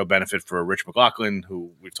memorial benefit for Rich McLaughlin,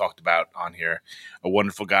 who we've talked about on here. A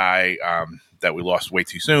wonderful guy that we lost way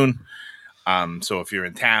too soon. So if you're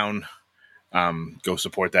in town, go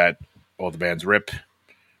support that. All the bands rip.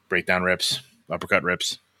 Breakdown rips. Uppercut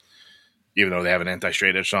rips. Even though they have an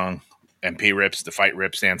anti-straight edge song. MP rips. The Fight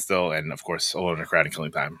rips. Standstill. And, of course, Alone in a Crowd and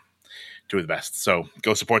Killing Time. Two of the best. So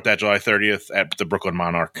go support that July 30th at the Brooklyn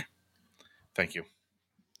Monarch. Thank you.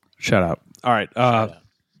 Shout out. All right.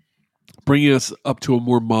 Bringing us up to a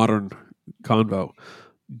more modern convo.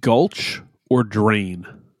 Gulch or Drain?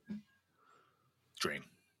 Drain.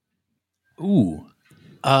 Ooh.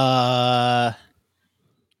 I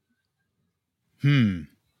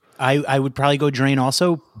would probably go Drain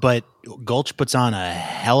also, but Gulch puts on a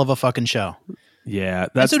hell of a fucking show. Yeah,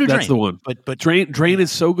 that's the one. But Drain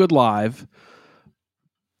is so good live.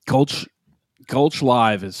 Gulch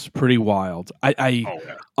live is pretty wild.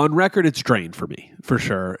 On record, it's Drain for me for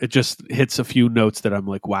sure. It just hits a few notes that I'm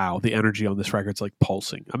like, wow, the energy on this record's like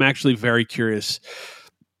pulsing. I'm actually very curious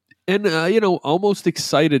and almost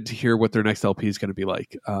excited to hear what their next LP is going to be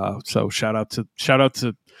like. So shout out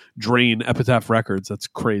to Drain, Epitaph Records. That's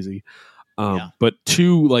crazy. But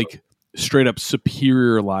two like straight up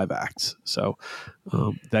superior live acts. So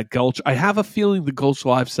that Gulch, I have a feeling the Gulch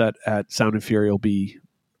live set at Sound and Fury will be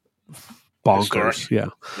bonkers. Yeah.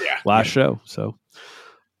 Last show. So,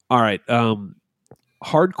 all right.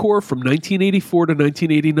 Hardcore from 1984 to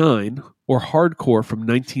 1989 or hardcore from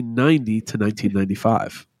 1990 to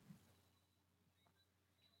 1995?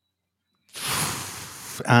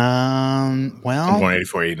 Well, I'm going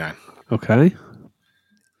 84, 89. Okay.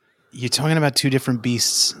 You're talking about two different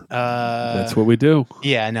beasts. That's what we do.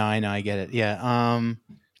 Yeah, no, I know, I get it. Yeah.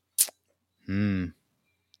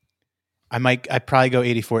 I'd probably go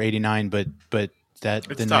 84, 89, but that it's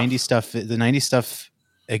the tough. 90s stuff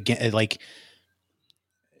again, like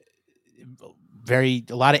a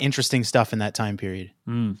lot of interesting stuff in that time period.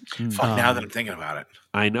 Fuck, now that I'm thinking about it.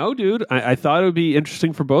 I know, dude. I thought it would be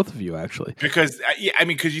interesting for both of you, actually. Because,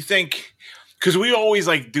 because you think, because we always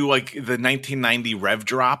like do like the 1990 rev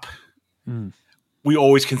drop. We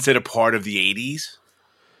always consider part of the 80s.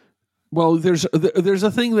 Well, there's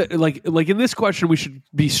a thing that like in this question we should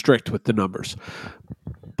be strict with the numbers,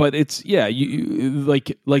 but it's you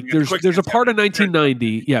there's a part of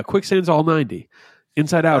 1990. Yeah, Quicksand's all 90.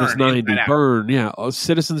 Inside Out is 90. Burn,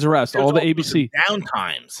 Citizen's Arrest, all the ABC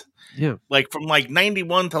downtimes. Yeah, like from like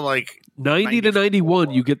 91 to like 90 to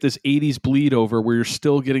 91, you get this 80s bleed over where you're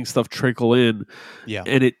still getting stuff trickle in. Yeah,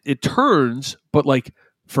 and it turns, but like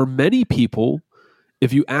for many people,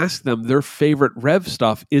 if you ask them, their favorite Rev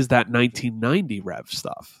stuff is that 1990 Rev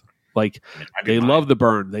stuff. Like they love the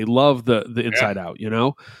Burn, they love the Inside Out,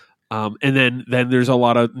 and then there's a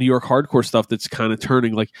lot of New York hardcore stuff that's kind of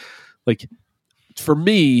turning like for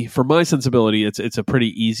me, for my sensibility, it's a pretty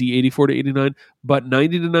easy 84 to 89, but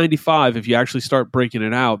 90 to 95, if you actually start breaking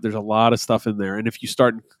it out, there's a lot of stuff in there. And if you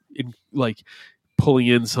start in like pulling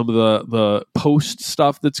in some of the post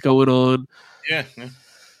stuff that's going on,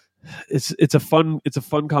 it's a fun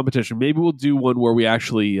competition. Maybe we'll do one where we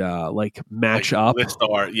actually like match up. List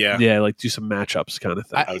art, like do some matchups kind of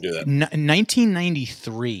thing. I would do that.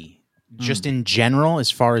 1993 just in general,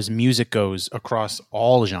 as far as music goes across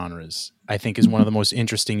all genres, I think is one of the most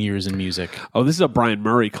interesting years in music. Oh, this is a Brian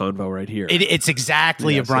Murray convo right here. It's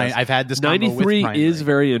exactly a Brian. Yes. I've had this. 93 with is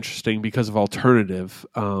very interesting because of alternative.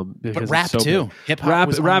 But rap so too. Hip hop.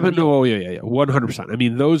 Rap. No, yeah, 100%. I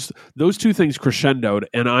mean, those two things crescendoed,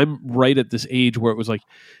 and I'm right at this age where it was like,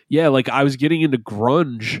 yeah, like I was getting into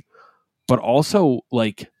grunge, but also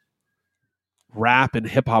like rap and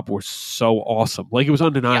hip hop were so awesome. Like it was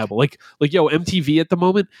undeniable. Yeah. Like yo, MTV at the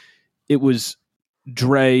moment, it was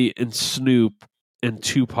Dre and Snoop and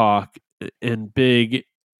Tupac and Big,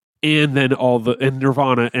 and then and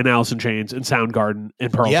Nirvana and Alice in Chains and Soundgarden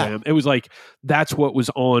and Pearl Jam. It was like that's what was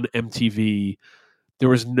on MTV. There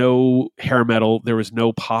was no hair metal, there was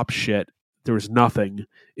no pop shit, there was nothing.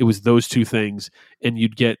 It was those two things, and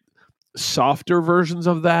you'd get softer versions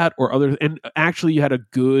of that or other. And actually, you had a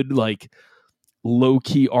good like low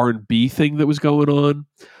key R&B thing that was going on.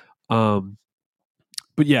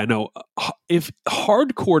 But yeah, no, if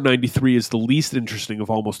hardcore 93 is the least interesting of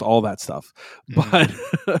almost all that stuff, but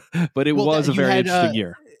it was a very interesting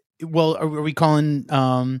year. Well, are we calling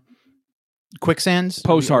Quicksands?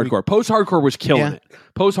 Post-hardcore. Post-hardcore was killing it.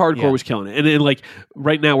 Post-hardcore was killing it. And then like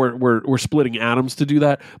right now we're splitting atoms to do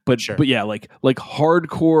that. But but yeah, like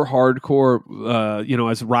hardcore,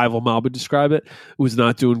 as Rival Mob would describe it, was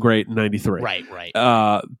not doing great in 93. Right.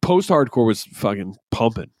 Post-hardcore was fucking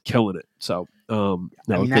pumping, killing it. So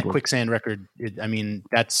that Quicksand record,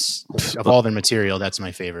 that's of all their material, that's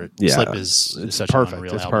my favorite. Yeah, Slip is such perfect. an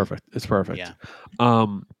unreal It's album. perfect. It's perfect. Yeah.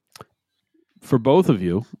 For both of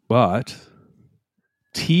you, but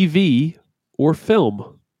TV or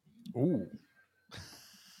film? Ooh.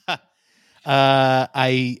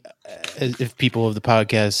 If people of the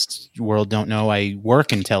podcast world don't know, I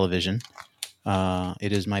work in television.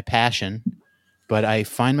 It is my passion, but I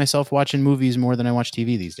find myself watching movies more than I watch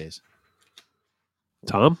TV these days.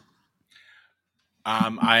 Tom?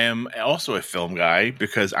 I am also a film guy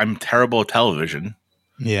because I'm terrible at television.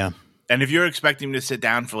 Yeah. And if you're expecting me to sit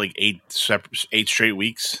down for like 8 straight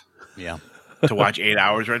weeks, to watch 8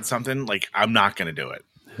 hours or something, like I'm not going to do it.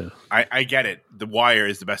 Yeah. I get it. The Wire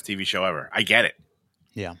is the best TV show ever. I get it.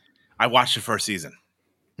 Yeah. I watched the first season,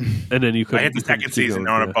 and then I hit the second season.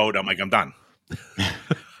 They're on a boat. I'm like, I'm done.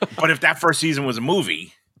 But if that first season was a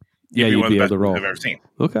movie, you'd be able to roll. I've ever seen.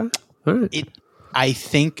 Okay, all right. I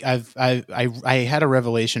think I had a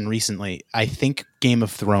revelation recently. I think Game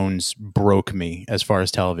of Thrones broke me as far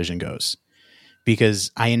as television goes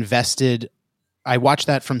because I watched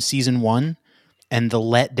that from season 1, and the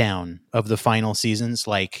letdown of the final seasons,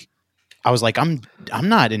 like I was like, I'm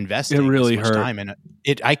not investing. It really this much hurt. Time in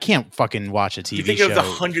it. I can't fucking watch a TV show. You think of the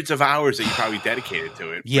hundreds of hours that you probably dedicated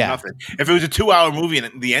to it? Yeah. For nothing. If it was a 2-hour movie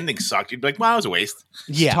and the ending sucked, you'd be like, well, it was a waste.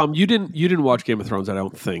 Yeah. Tom, you didn't watch Game of Thrones, I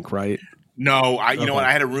don't think, right? No, you know what?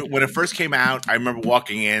 I had when it first came out, I remember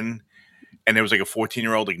walking in and there was like a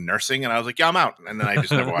 14-year-old like nursing, and I was like, yeah, I'm out. And then I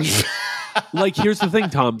just never watched it. Like, here's the thing,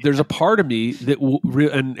 Tom. There's a part of me that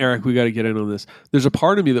and Eric, we got to get in on this. There's a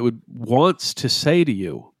part of me that wants to say to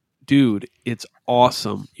you, dude, it's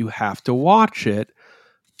awesome. You have to watch it.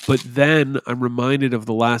 But then I'm reminded of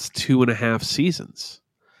the last 2.5 seasons.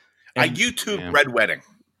 I YouTube Red Wedding.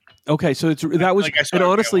 Okay, so that was,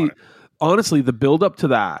 and honestly, the build up to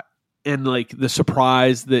that, and like the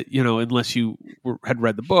surprise that, unless you had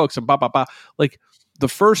read the books and like the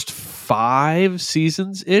first 5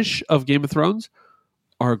 seasons ish of Game of Thrones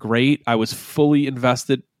are great. I was fully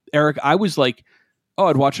invested. Eric, I was like,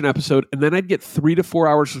 I'd watch an episode and then I'd get 3 to 4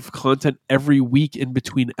 hours of content every week in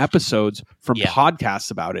between episodes from podcasts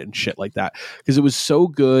about it and shit like that. Because it was so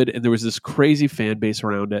good and there was this crazy fan base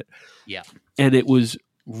around it. Yeah. And it was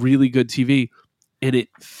really good TV. And it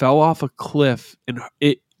fell off a cliff, and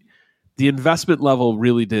the investment level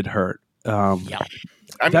really did hurt.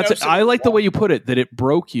 I like the way you put it, that it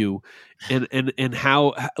broke you, and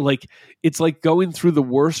how, like, it's like going through the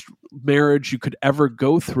worst marriage you could ever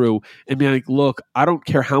go through and being like, look, I don't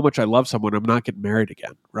care how much I love someone, I'm not getting married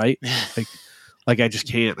again, right? like I just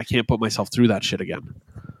can't. I can't put myself through that shit again.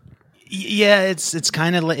 Yeah, it's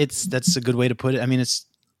kind of that's a good way to put it. I mean,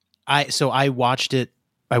 I watched it.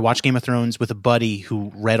 I watched Game of Thrones with a buddy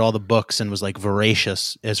who read all the books and was like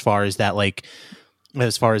voracious as far as that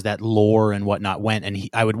lore and whatnot went. And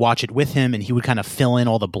I would watch it with him, and he would kind of fill in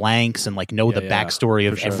all the blanks and like know the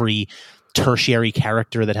backstory of every tertiary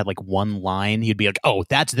character that had like one line. He'd be like, "Oh,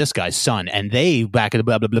 that's this guy's son," and they back at the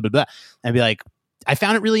blah blah blah blah blah. And I'd be like, I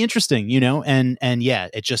found it really interesting, and yeah,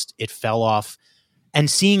 it fell off. And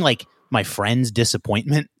seeing like my friend's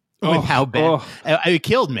disappointment with how bad it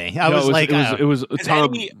killed me. I was like, it was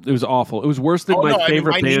Tom. It was awful. It was worse than my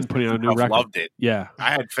favorite band putting out a new record. Loved it. Yeah,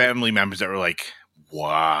 I had family members that were like,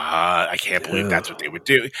 "What? I can't believe that's what they would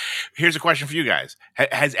do." Here's a question for you guys: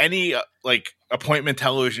 has any like appointment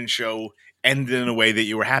television show ended in a way that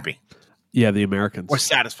you were happy? Yeah, The Americans. Or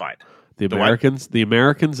satisfied? The Americans,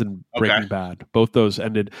 and Breaking Bad. Both those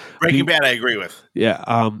ended. Breaking Bad, I agree with.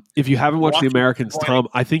 Yeah. If you haven't watched The Americans, Tom,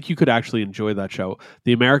 I think you could actually enjoy that show.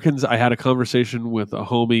 The Americans, I had a conversation with a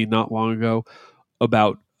homie not long ago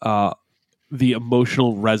about the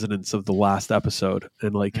emotional resonance of the last episode.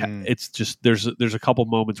 And like, it's just, there's a couple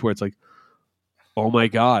moments where it's like, oh my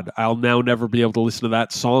God, I'll now never be able to listen to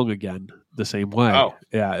that song again the same way. Oh,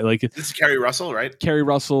 yeah. Like this is Kerry Russell, right? Kerry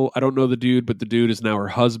Russell. I don't know the dude, but the dude is now her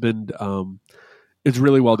husband. It's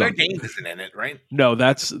really well done. Claire Danes isn't in it, right? No,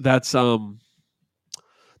 that's that show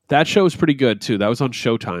is pretty good too. That was on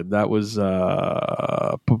Showtime. That was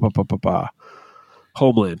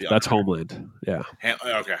Homeland. That's Homeland. Yeah.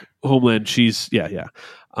 Okay. Homeland. She's yeah.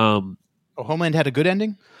 Homeland had a good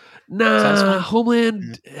ending? Nah,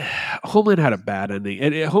 Homeland had a bad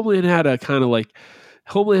ending. Homeland had a kind of like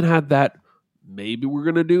Homeland had that maybe we're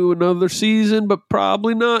gonna do another season, but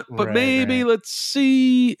probably not. But maybe let's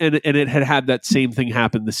see. And it had that same thing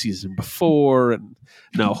happen the season before. And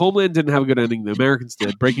no, Homeland didn't have a good ending. The Americans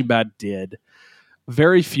did. Breaking Bad did.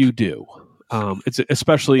 Very few do. It's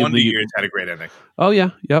especially in the years had a great ending. Oh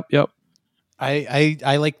yeah, yep.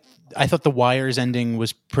 I thought The Wire's ending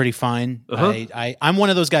was pretty fine. I'm one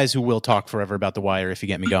of those guys who will talk forever about The Wire if you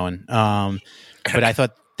get me going. But I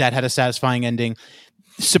thought that had a satisfying ending.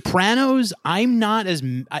 Sopranos, I'm not as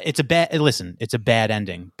it's a bad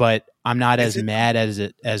ending, but I'm not as mad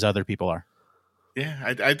as other people are. Yeah,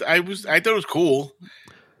 I thought it was cool.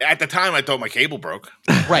 At the time, I thought my cable broke.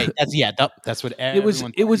 Right. That's what it was.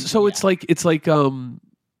 It was so. It's like it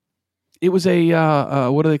was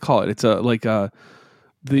a what do they call it? It's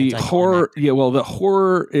the horror. Yeah. Well, the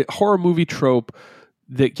horror movie trope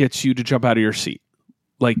that gets you to jump out of your seat.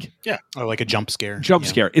 Like or like a jump scare.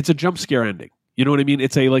 Scare. It's a jump scare ending. You know what I mean?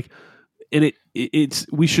 It's a like, and it's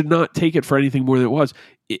we should not take it for anything more than it was.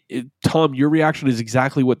 Tom, your reaction is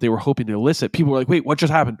exactly what they were hoping to elicit. People were like, "Wait, what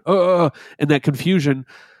just happened?" And that confusion,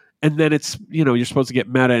 and then it's you're supposed to get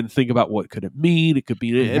meta and think about what could it mean. It could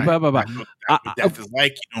be blah blah blah. Death is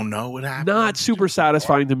like you don't know what happened. Not super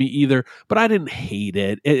satisfying to me either, but I didn't hate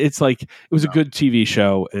it. It's like it was a good TV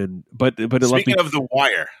show, but it left me. Speaking of The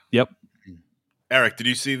Wire, yep. Eric, did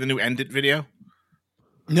you see the new End It video?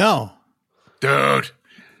 No. Dude.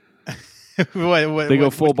 They go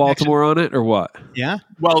full Baltimore on it or what? Yeah.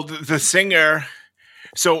 Well, the singer,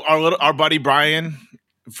 so our buddy Brian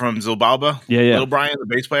from Zilbalba, little Brian, the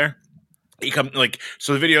bass player, he comes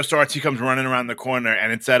so the video starts, he comes running around the corner,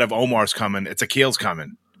 and instead of Omar's coming, it's Akil's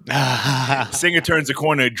coming. Singer turns the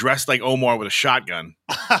corner dressed like Omar with a shotgun.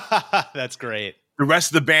 That's great. The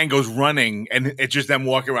rest of the band goes running, and it's just them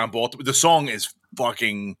walking around Baltimore. The song is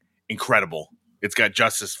fucking incredible. It's got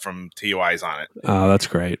Justice from TUIs on it. Oh, that's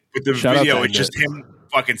great. But the video, it's just him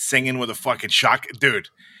fucking singing with a fucking shotgun. Dude,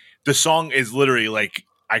 the song is literally like,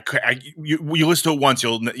 you listen to it once,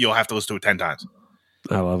 you'll have to listen to it 10 times.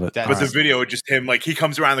 I love it. But the video, just him, like, he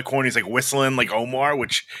comes around the corner, he's like whistling like Omar,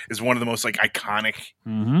 which is one of the most like iconic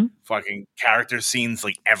fucking character scenes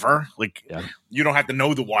like ever. Like, you don't have to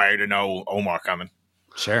know The Wire to know Omar coming.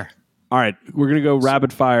 Sure. All right, we're gonna go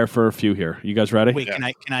rapid fire for a few here. You guys ready? Wait, can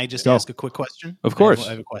I just ask a quick question? Of course, I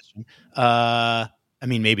have a question. I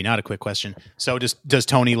mean, maybe not a quick question. So, does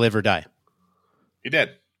Tony live or die? He did.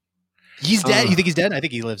 He's dead. You think he's dead? I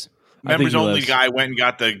think he lives. Members only guy went and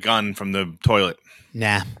got the gun from the toilet.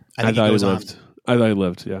 Nah, I think he goes on. I thought he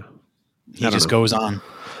lived. Yeah, he just goes on.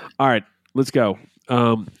 All right, let's go.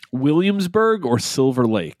 Williamsburg or Silver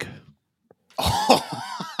Lake?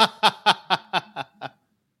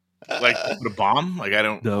 Like the bomb? Like I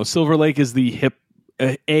don't know. Silver Lake is the hip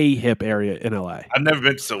area in LA. I've never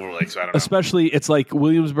been to Silver Lake, so I don't know. Especially it's like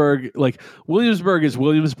Williamsburg. Like Williamsburg is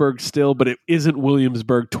Williamsburg still, but it isn't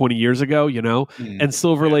Williamsburg 20 years ago, And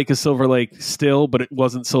Silver Lake is Silver Lake still, but it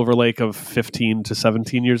wasn't Silver Lake of 15 to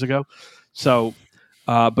 17 years ago. So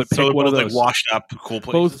but pick one of those like washed up cool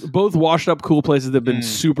places. Both washed up cool places that have been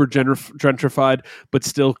super gentrified, but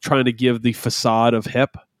still trying to give the facade of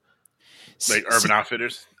hip. Like Urban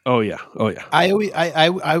Outfitters. Oh yeah.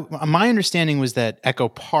 My understanding was that Echo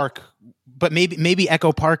Park, but maybe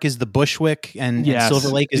Echo Park is the Bushwick and Silver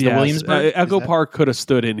Lake is the Williamsburg. Echo Park could have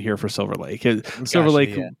stood in here for Silver Lake. Silver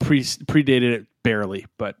Lake predated it barely,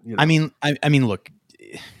 but I mean, look,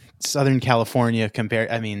 Southern California compared.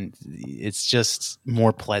 I mean, it's just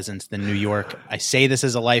more pleasant than New York. I say this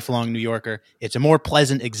as a lifelong New Yorker. It's a more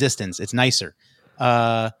pleasant existence. It's nicer.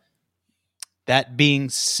 That being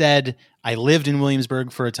said, I lived in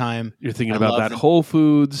Williamsburg for a time. You're thinking about that Whole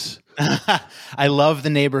Foods. I love the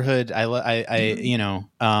neighborhood. I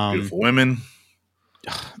beautiful women.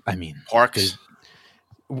 I mean, parks.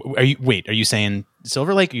 Are you saying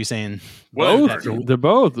Silver Lake? Are you saying both? They're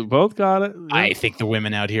both got it. Yeah. I think the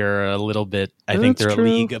women out here are a little bit. I think they're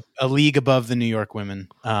a league above the New York women.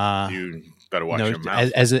 You better watch your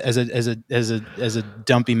mouth. As a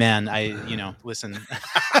dumpy man, listen.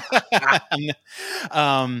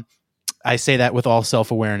 I say that with all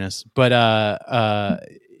self-awareness, but I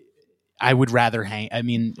would rather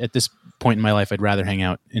at this point in my life, I'd rather hang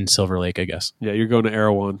out in Silver Lake, I guess. Yeah, you're going to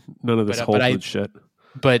Erewhon. None of this Whole Foods shit.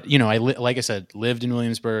 But like I said, lived in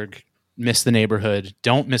Williamsburg, miss the neighborhood,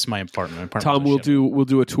 don't miss my apartment. Tom, we'll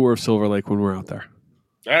do a tour of Silver Lake when we're out there.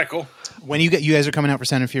 All right, cool. When you guys are coming out for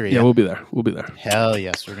Sound and Fury? Yeah, we'll be there. Hell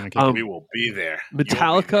yes, we're gonna. We will be there.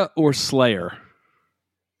 Metallica or Slayer?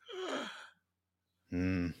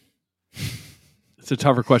 It's a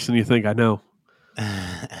tougher question than you think. I know.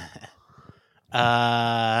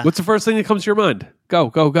 What's the first thing that comes to your mind?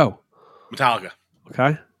 Go. Metallica.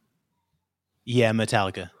 Okay. Yeah,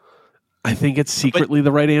 Metallica. I think it's secretly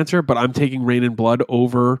the right answer, but I'm taking Rain and Blood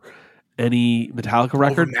over any Metallica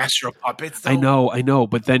record. Over Master of Puppets, though? I know.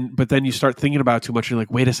 But then you start thinking about it too much. And you're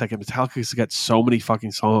like, wait a second, Metallica's got so many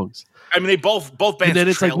fucking songs. I mean, they both bands. And then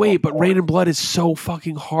it's like, wait, but Rain and Blood is so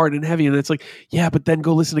fucking hard and heavy. And it's like, yeah, but then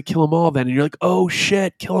go listen to Kill 'Em All then. And you're like, oh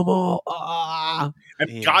shit, Kill 'Em All. Ah.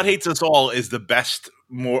 And God Hates Us All is the best,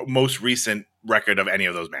 most recent record of any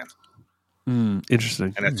of those bands.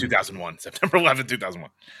 Interesting. And that's 2001, September 11th,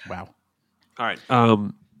 2001. Wow. All right.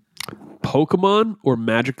 Pokemon or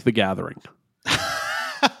Magic the Gathering?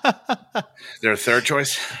 Their third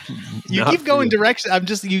choice? You keep going direction. I'm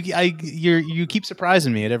just you keep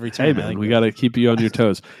surprising me at every turn. Hey man, we got to keep you on your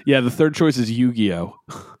toes. Yeah, the third choice is Yu-Gi-Oh.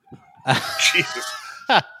 Jesus.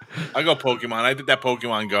 I'll go Pokemon. I did that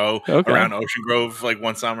Pokemon Go around Ocean Grove like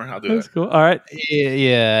one summer. I'll do that. That's cool. All right.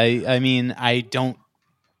 Yeah. I mean, I don't.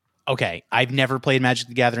 Okay, I've never played Magic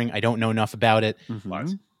the Gathering. I don't know enough about it.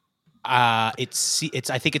 Mm-hmm. It's.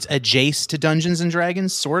 I think it's adjacent to Dungeons and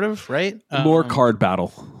Dragons, sort of, right? More card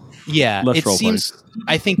battle. Yeah, less it seems.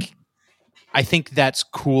 I think that's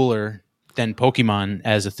cooler than Pokemon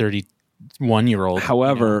as a 31-year-old.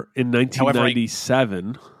 However, in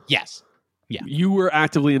 1997, yes, yeah, you were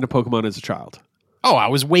actively into Pokemon as a child. Oh, I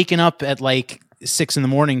was waking up at like 6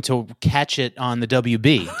 a.m. to catch it on the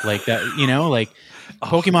WB, like that.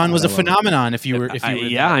 Pokemon was a phenomenon. If you were,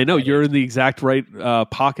 yeah, I know you're in the exact right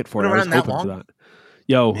pocket for it. I was hoping for that.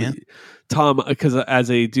 Yo, man. Tom, because as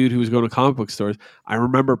a dude who was going to comic book stores, I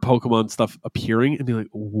remember Pokemon stuff appearing and being like,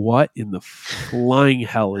 "What in the flying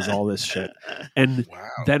hell is all this shit?" And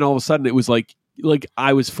then all of a sudden, it was like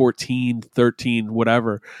I was 14, 13,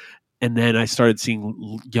 whatever, and then I started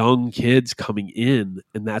seeing young kids coming in,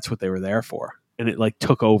 and that's what they were there for. And it like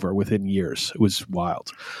took over within years. It was wild.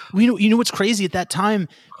 You know what's crazy? At that time,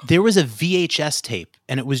 there was a VHS tape,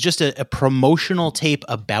 and it was just a promotional tape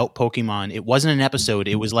about Pokemon. It wasn't an episode.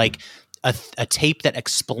 It was like a tape that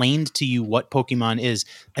explained to you what Pokemon is.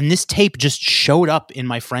 And this tape just showed up in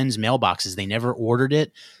my friends' mailboxes. They never ordered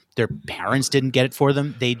it. Their parents didn't get it for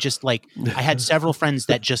them. They just I had several friends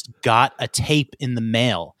that just got a tape in the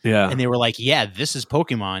mail. Yeah. And they were like, yeah, this is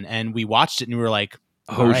Pokemon. And we watched it and we were like,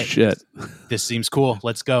 oh, right, shit. This seems cool.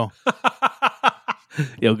 Let's go.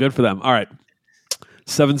 Yo, good for them. All right.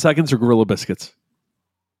 7 seconds or Gorilla Biscuits?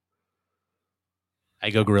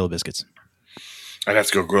 I go Gorilla Biscuits. I'd have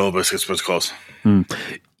to go Gorilla Biscuits, but it's close.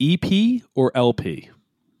 EP or LP?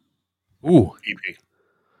 Ooh. EP.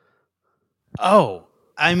 Oh,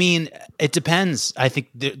 I mean, it depends. I think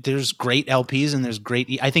there's great LPs and there's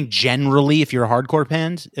great. I think generally, if you're a hardcore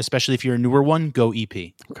band, especially if you're a newer one, go EP.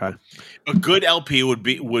 Okay. A good LP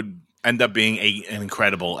would end up being an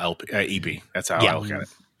incredible EP. That's how I look at it.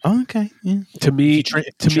 Oh, okay. Yeah. To me,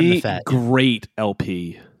 great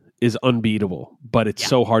LP is unbeatable, but it's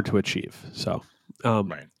so hard to achieve. So,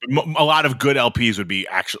 right. A lot of good LPs would be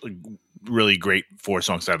actually really great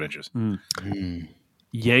 4-song 7-inches.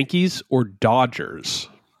 Yankees or Dodgers?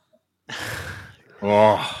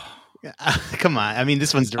 Oh, come on! I mean,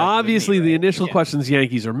 this one's obviously the initial question's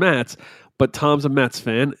Yankees or Mets, but Tom's a Mets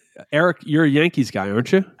fan. Eric, you're a Yankees guy,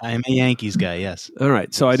 aren't you? I'm a Yankees guy. Yes. All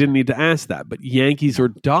right, so I didn't need to ask that, but Yankees or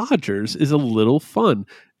Dodgers is a little fun.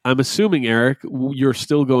 I'm assuming, Eric, you're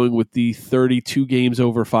still going with the 32 games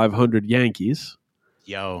over 500 Yankees.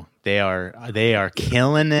 Yo, they are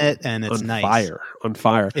killing it, and it's nice. On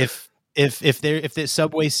fire. If the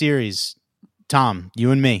Subway Series, Tom,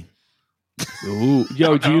 you and me. Ooh,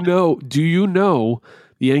 yo, do you know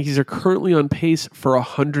the Yankees are currently on pace for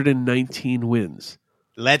 119 wins?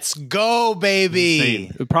 Let's go, baby!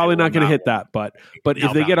 Insane. Probably not going to hit that, but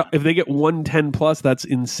if they get 110 plus, that's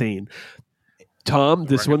insane. Tom,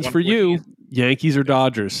 this one's for you. Yankees or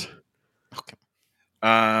Dodgers? Okay.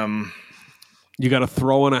 You got to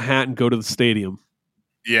throw on a hat and go to the stadium.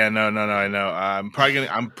 Yeah, no, I know. I'm probably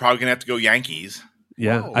gonna have to go Yankees.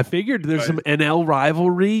 Yeah, I figured there's some NL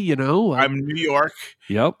rivalry. You know, I'm New York.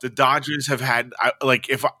 Yep. The Dodgers have had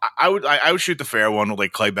if I would shoot the fair one with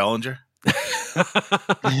like Clay Bellinger,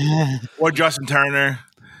 or Justin Turner,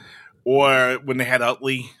 or when they had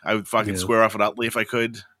Utley, I would fucking square off with Utley if I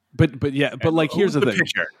could. But here's the thing.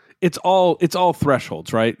 Pitcher? It's all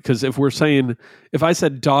thresholds, right? Because if I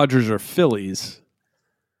said Dodgers or Phillies,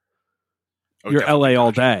 you're LA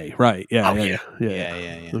all day, right? Yeah. Okay.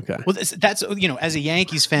 Well, that's as a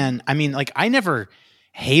Yankees fan, I mean, like I never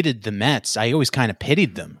hated the Mets. I always kind of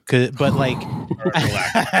pitied them, but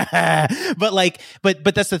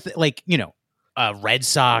that's the thing. Like Red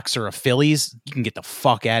Sox or a Phillies, you can get the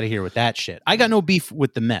fuck out of here with that shit. I got no beef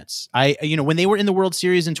with the Mets. When they were in the World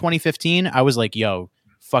Series in 2015, I was like, yo,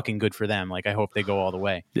 fucking good for them. Like, I hope they go all the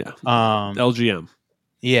way. Yeah. LGM.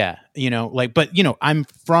 Yeah. I'm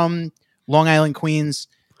from Long Island, Queens.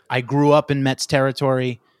 I grew up in Mets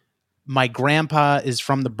territory. My grandpa is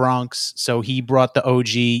from the Bronx, so he brought the OG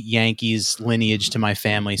Yankees lineage to my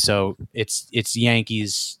family. So it's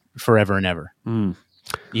Yankees forever and ever. Mm.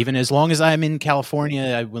 Even as long as I'm in California,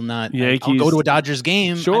 I will not. Yankees. I'll go to a Dodgers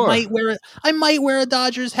game. Sure. I might wear a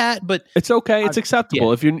Dodgers hat, but it's okay. It's acceptable.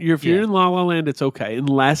 Yeah. If you're in La La Land, it's okay.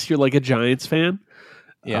 Unless you're like a Giants fan,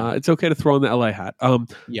 it's okay to throw on the LA hat.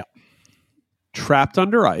 Yeah. Trapped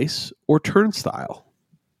Under Ice or Turnstile?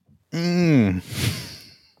 Oh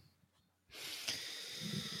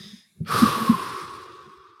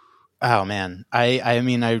man, I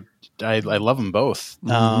mean I love them both.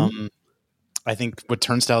 Mm-hmm. I think what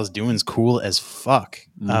Turnstile is doing is cool as fuck.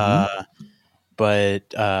 Mm-hmm.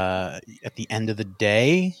 But at the end of the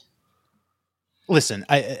day, listen,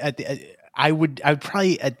 I would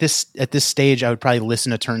probably at this stage I would probably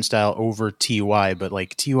listen to Turnstile over TUI, but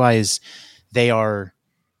like TUI they are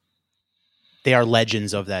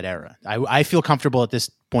legends of that era. I feel comfortable at this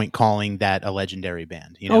point calling that a legendary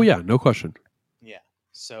band. Oh yeah, no question. Yeah.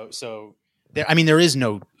 So there is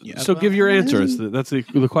no. So give your answer. That's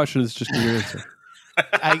the question. Is just give your answer.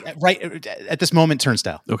 Right at this moment,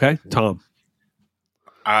 Turnstile. Okay, Tom.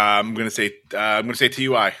 I'm gonna say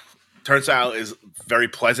TUI. Turnstile is very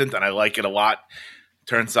pleasant, and I like it a lot.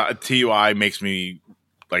 TUI makes me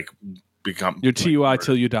like become your TUI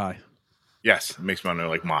till you die. Yes, it makes me want to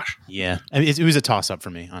like mosh. Yeah, I mean, it was a toss up for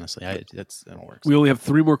me, honestly. That works. We only have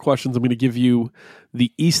 3 more questions. I'm going to give you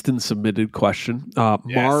the Easton submitted question: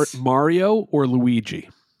 yes. Mario or Luigi?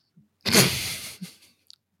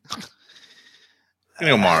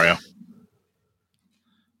 Mario.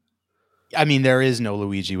 I mean, there is no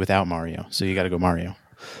Luigi without Mario, so you got to go Mario.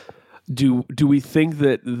 Do we think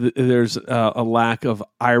that there's a lack of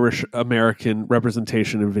Irish American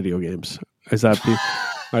representation in video games? Is that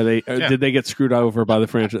are they? Did they get screwed over by the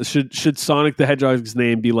franchise? Should Sonic the Hedgehog's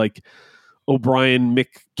name be like O'Brien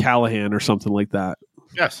McCallahan or something like that?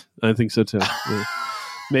 Yes, I think so too. Yeah.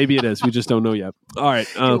 Maybe it is. We just don't know yet. All right.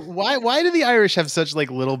 Why do the Irish have such like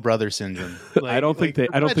little brother syndrome? I don't think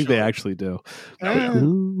they actually do.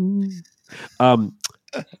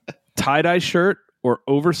 Tie-dye shirt or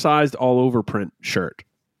oversized all over print shirt?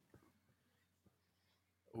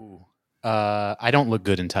 Ooh. I don't look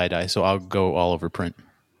good in tie-dye, so I'll go all over print.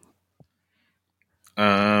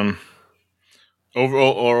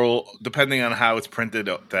 Overall, depending on how it's printed,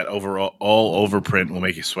 that overall all over print will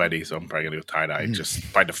make you sweaty. So I'm probably gonna go tie dye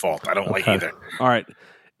just by default. I don't like either. All right,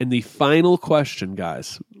 and the final question,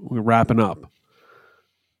 guys, we're wrapping up.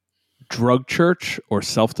 Drug church or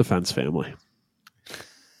self defense family?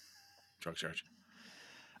 Drug church.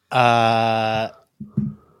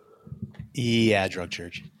 Yeah, drug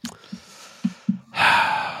church.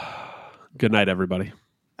 Good night, everybody.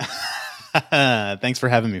 Thanks for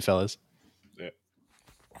having me, fellas.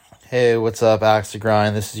 Hey, what's up, Axe to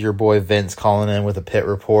Grind? This is your boy Vince calling in with a pit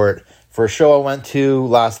report for a show I went to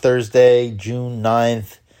last Thursday, June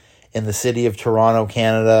 9th, in the city of Toronto,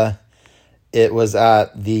 Canada. It was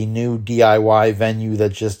at the new DIY venue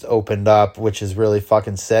that just opened up, which is really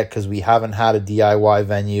fucking sick because we haven't had a DIY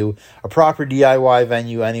venue, a proper DIY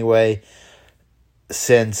venue anyway,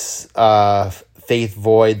 since Faith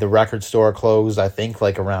Void, the record store, closed, I think,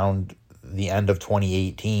 like around the end of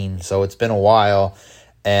 2018. So it's been a while,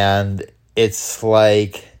 and it's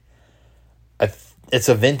like it's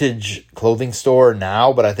a vintage clothing store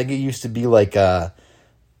now, but I think it used to be like a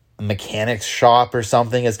mechanic's shop or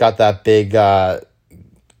something. It's got that big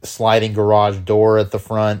sliding garage door at the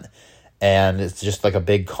front, and it's just like a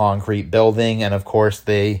big concrete building. And of course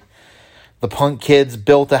the punk kids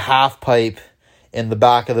built a half pipe in the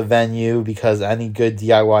back of the venue, because any good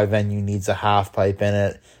DIY venue needs a half pipe in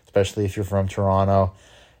it, especially if you're from Toronto.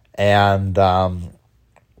 And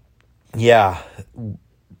yeah,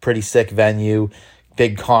 pretty sick venue,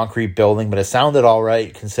 big concrete building, but it sounded all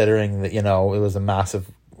right considering that, you know, it was a massive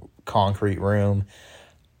concrete room.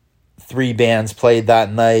 3 bands played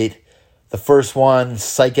that night. The first one,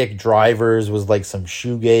 Psychic Drivers, was like some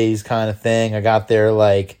shoegaze kind of thing. I got there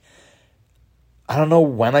like, I don't know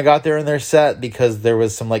when I got there in their set, because there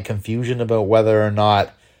was some like confusion about whether or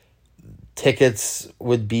not tickets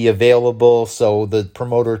would be available. So the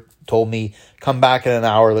promoter told me, come back in an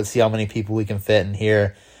hour, let's see how many people we can fit in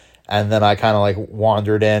here. And then I kind of like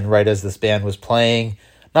wandered in right as this band was playing.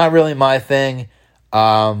 Not really my thing.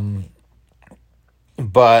 But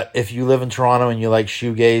if you live in Toronto and you like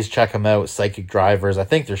shoegaze, check them out. Psychic Drivers. I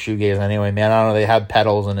think they're shoegaze anyway, man. I don't know. They had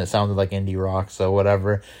pedals and it sounded like indie rock, so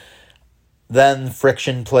whatever. Then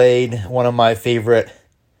Friction played, one of my favorite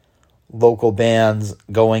local bands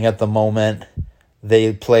going at the moment.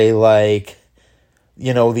 They play like,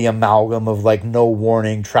 you know, the amalgam of like No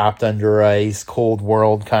Warning, Trapped Under Ice, Cold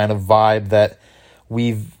World kind of vibe that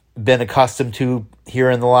we've been accustomed to here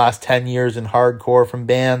in the last 10 years in hardcore from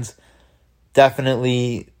bands.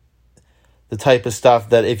 Definitely the type of stuff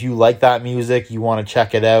that if you like that music, you want to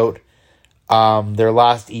check it out. Their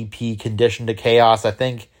last EP, Conditioned to Chaos, I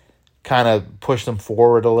think kind of pushed them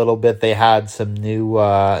forward a little bit. They had some new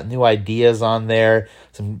ideas on there,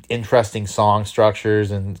 some interesting song structures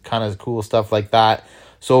and kind of cool stuff like that.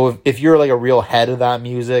 So if you're like a real head of that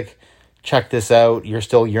music, check this out. You're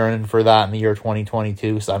still yearning for that in the year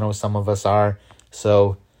 2022, so I know some of us are.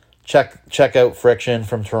 So check out Friction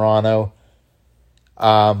from Toronto.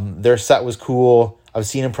 Their set was cool. I've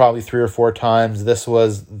seen them probably 3 or 4 times. This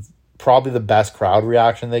was probably the best crowd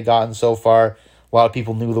reaction they've gotten so far. A lot of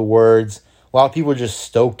people knew the words. A lot of people were just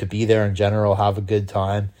stoked to be there in general, have a good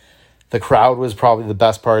time. The crowd was probably the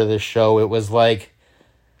best part of this show. It was like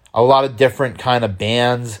a lot of different kind of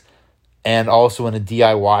bands and also in a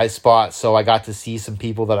DIY spot. So I got to see some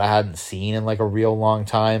people that I hadn't seen in like a real long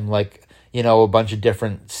time. Like, you know, a bunch of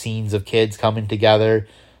different scenes of kids coming together.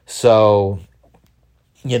 So,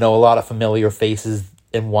 you know, a lot of familiar faces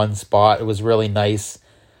in one spot. It was really nice,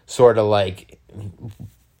 sort of like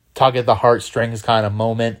tug at the heartstrings kind of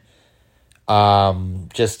moment,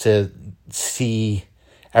 just to see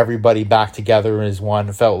everybody back together as one.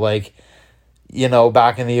 It felt like, you know,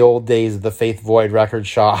 back in the old days of the Faith Void record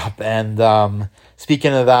shop. And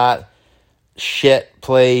speaking of that, Shit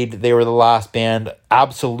played. They were the last band.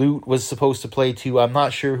 Absolute was supposed to play too. I'm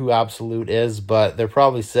not sure who Absolute is, but they're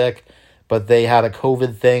probably sick. But they had a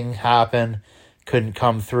COVID thing happen, couldn't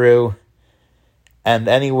come through. And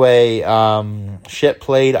anyway, Shit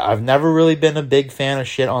played. I've never really been a big fan of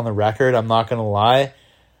Shit on the record, I'm not going to lie.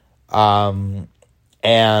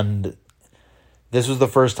 And this was the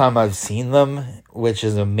first time I've seen them, which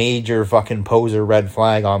is a major fucking poser red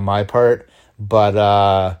flag on my part.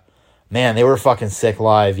 But, man, they were fucking sick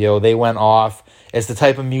live, yo. They went off. It's the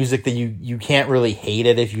type of music that you can't really hate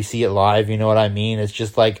it if you see it live, you know what I mean? It's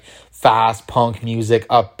just like fast punk music,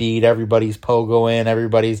 upbeat, everybody's pogoing,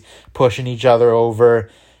 everybody's pushing each other over,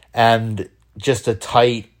 and just a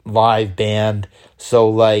tight live band. So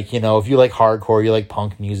like, you know, if you like hardcore, you like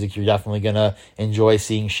punk music, you're definitely gonna enjoy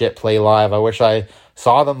seeing Shit play live. I wish I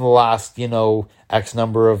saw them the last, you know, X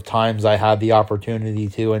number of times I had the opportunity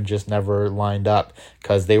to and just never lined up,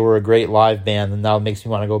 because they were a great live band, and now it makes me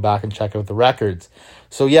want to go back and check out the records.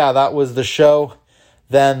 So yeah, that was the show.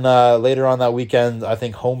 Then later on that weekend, I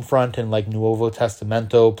think Homefront and like Nuovo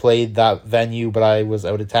Testamento played that venue, but I was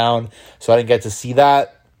out of town, so I didn't get to see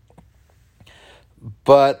that.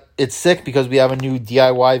 But it's sick because we have a new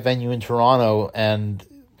DIY venue in Toronto, and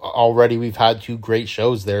already we've had 2 great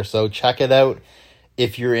shows there. So check it out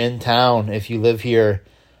if you're in town, if you live here.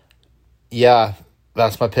 Yeah,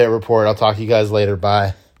 that's my pit report. I'll talk to you guys later.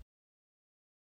 Bye.